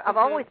 Because I've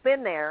always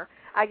been there.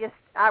 I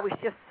was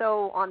just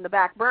so on the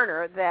back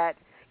burner that.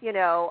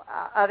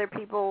 Other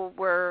people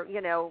were,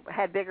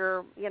 had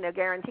bigger,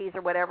 guarantees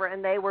or whatever,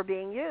 and they were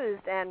being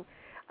used. And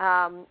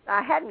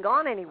I hadn't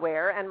gone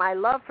anywhere, and my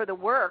love for the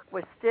work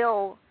was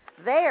still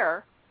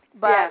there.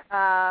 But,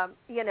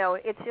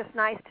 it's just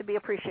nice to be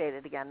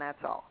appreciated again,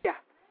 that's all. Yeah.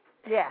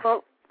 Yeah.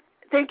 Well,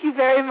 thank you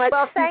very much,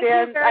 thank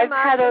Suzanne. you very much.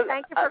 I've had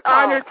an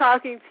honor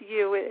talking to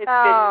you. It's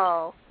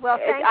well,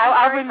 thank you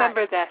I'll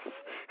remember this.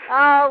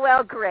 Oh,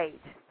 well, great.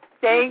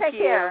 Thank you.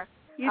 Take care.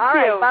 You all too.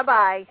 Right,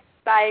 bye-bye.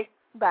 Bye.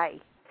 Bye.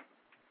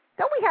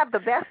 Don't we have the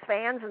best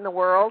fans in the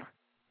world?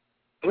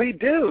 We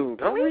do,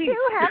 don't we? We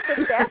do have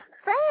the best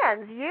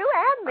fans, you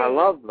and me. I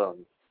love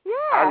them. Yeah.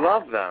 I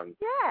love them.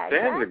 Yeah,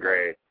 Fans are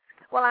great.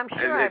 Well, I'm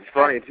sure. It's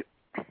funny, too.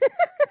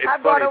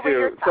 It's funny,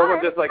 too.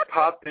 Someone just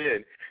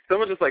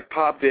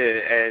popped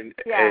in. And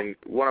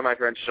one of my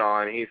friends,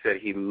 Sean, he said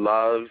he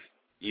loves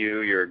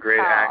you. You're a great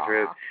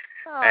actress.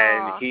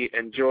 And he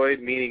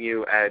enjoyed meeting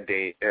you at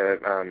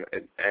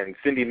and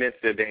Cindy Mintz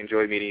said they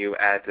enjoyed meeting you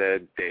at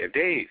the Day of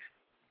Days.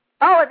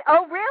 Oh,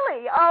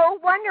 really? Oh,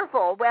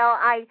 wonderful. Well,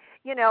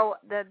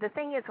 the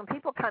thing is, when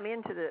people come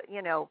into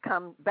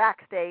come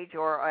backstage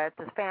or at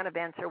the fan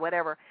events or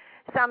whatever,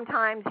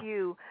 sometimes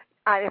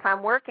if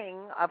I'm working,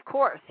 of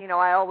course,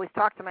 I always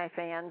talk to my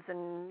fans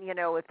and,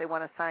 if they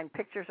want to sign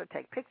pictures or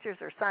take pictures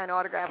or sign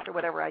autographs or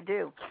whatever I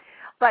do.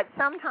 But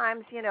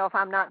sometimes, if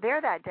I'm not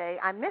there that day,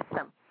 I miss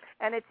them.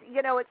 And it's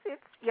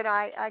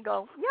I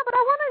go, yeah, but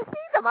I want to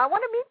see them. I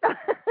want to meet them.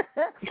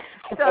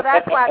 So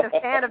that's why the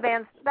fan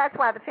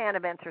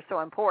events are so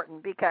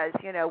important because,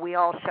 we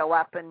all show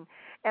up and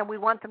we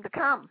want them to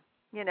come,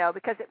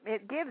 because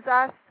it gives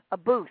us a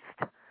boost.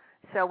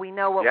 So we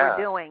know what we're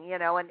doing,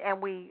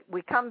 and we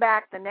come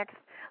back the next,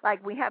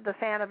 like we have the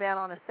fan event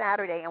on a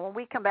Saturday, and when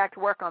we come back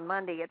to work on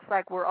Monday, it's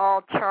like we're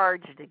all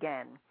charged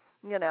again.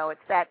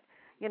 It's that,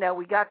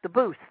 we got the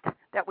boost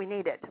that we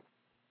needed.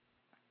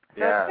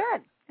 So it's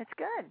good. It's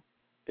good.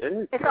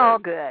 It's all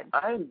good.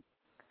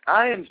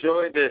 I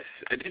enjoyed this.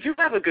 Did you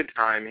have a good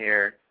time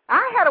here?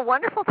 I had a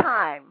wonderful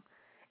time.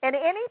 And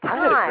any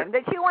time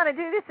that you want to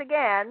do this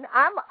again,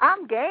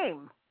 I'm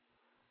game.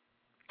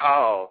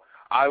 Oh,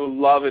 I would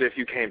love it if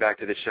you came back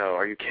to the show.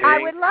 Are you kidding? I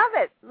would love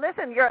it.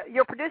 Listen,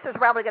 your producer's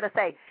probably going to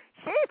say,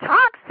 she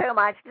talks too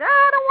much. No,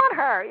 I don't want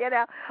her,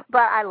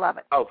 But I love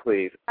it. Oh,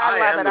 please. I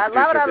love it.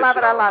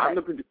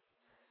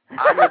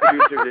 I'm the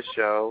producer of this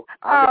show.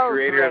 I'm the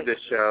creator of this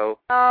show.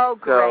 Oh,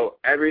 great. So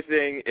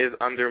everything is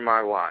under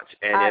my watch.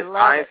 And if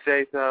I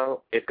say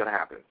so, it's going to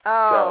happen.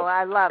 Oh,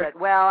 I love it.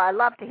 Well, I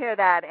love to hear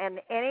that.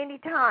 And any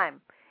time,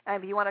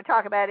 if you want to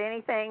talk about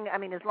anything,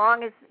 as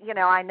long as,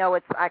 I know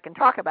I can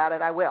talk about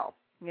it, I will.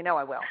 I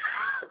will. Well,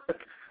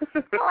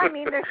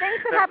 there's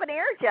things that haven't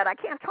aired yet I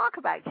can't talk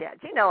about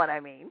yet. You know what I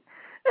mean?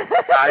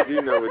 I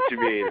do know what you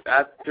mean.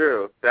 That's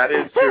true. That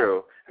is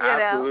true.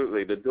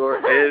 Absolutely. The door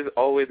is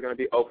always going to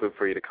be open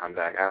for you to come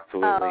back.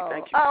 Absolutely.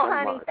 Thank you so much. Oh,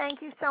 honey,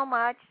 thank you so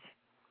much.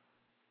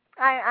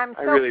 I'm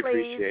so really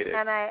pleased. Appreciate it.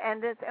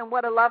 And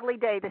what a lovely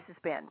day this has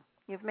been.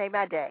 You've made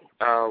my day.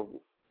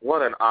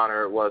 What an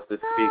honor it was to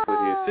speak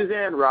with you.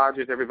 Suzanne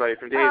Rogers, everybody,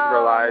 from Days of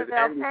Our Lives,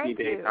 NBC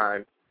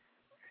Daytime.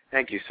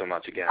 Thank you so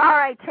much again. All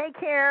right, take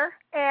care,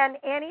 and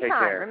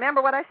anytime.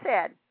 Remember what I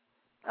said.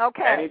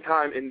 Okay.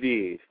 Anytime,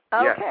 indeed.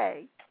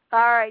 Okay. Yes.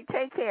 All right,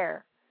 take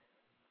care.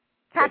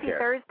 Happy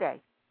Thursday.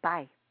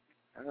 Bye.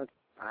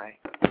 Bye.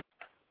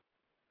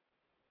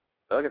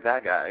 Look at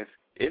that, guys.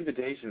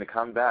 Invitation to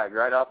come back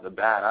right off the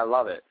bat. I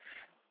love it.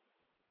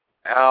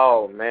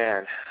 Oh,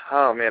 man.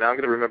 I'm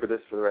going to remember this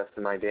for the rest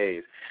of my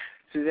days.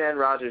 Suzanne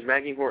Rogers,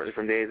 Maggie Horton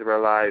from Days of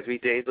Our Lives,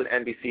 weekdays with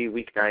NBC,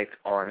 weeknights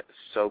on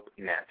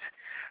SoapNet.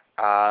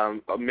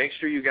 Make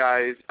sure you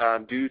guys,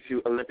 due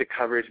to Olympic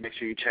coverage, make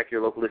sure you check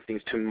your local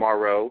listings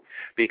tomorrow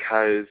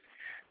because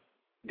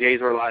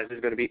Days of Our Lives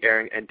is going to be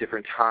airing at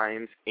different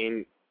times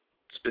in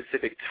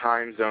specific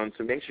time zones.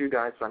 So make sure you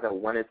guys find out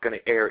when it's going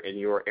to air in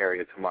your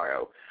area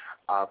tomorrow.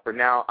 For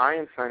now, I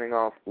am signing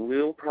off.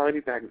 We'll probably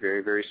be back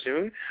very, very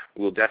soon.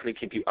 We'll definitely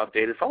keep you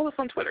updated. Follow us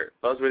on Twitter,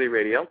 BuzzWorthy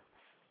Radio.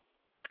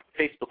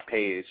 Facebook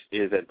page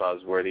is at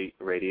BuzzWorthy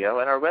Radio,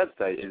 and our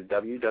website is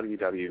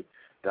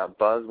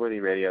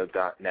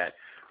www.buzzworthyradio.net.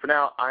 For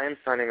now, I am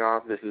signing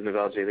off. This is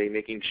Novell J. Lee,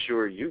 making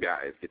sure you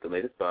guys get the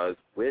latest buzz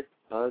with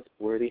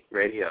BuzzWorthy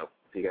Radio.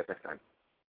 See you guys next time.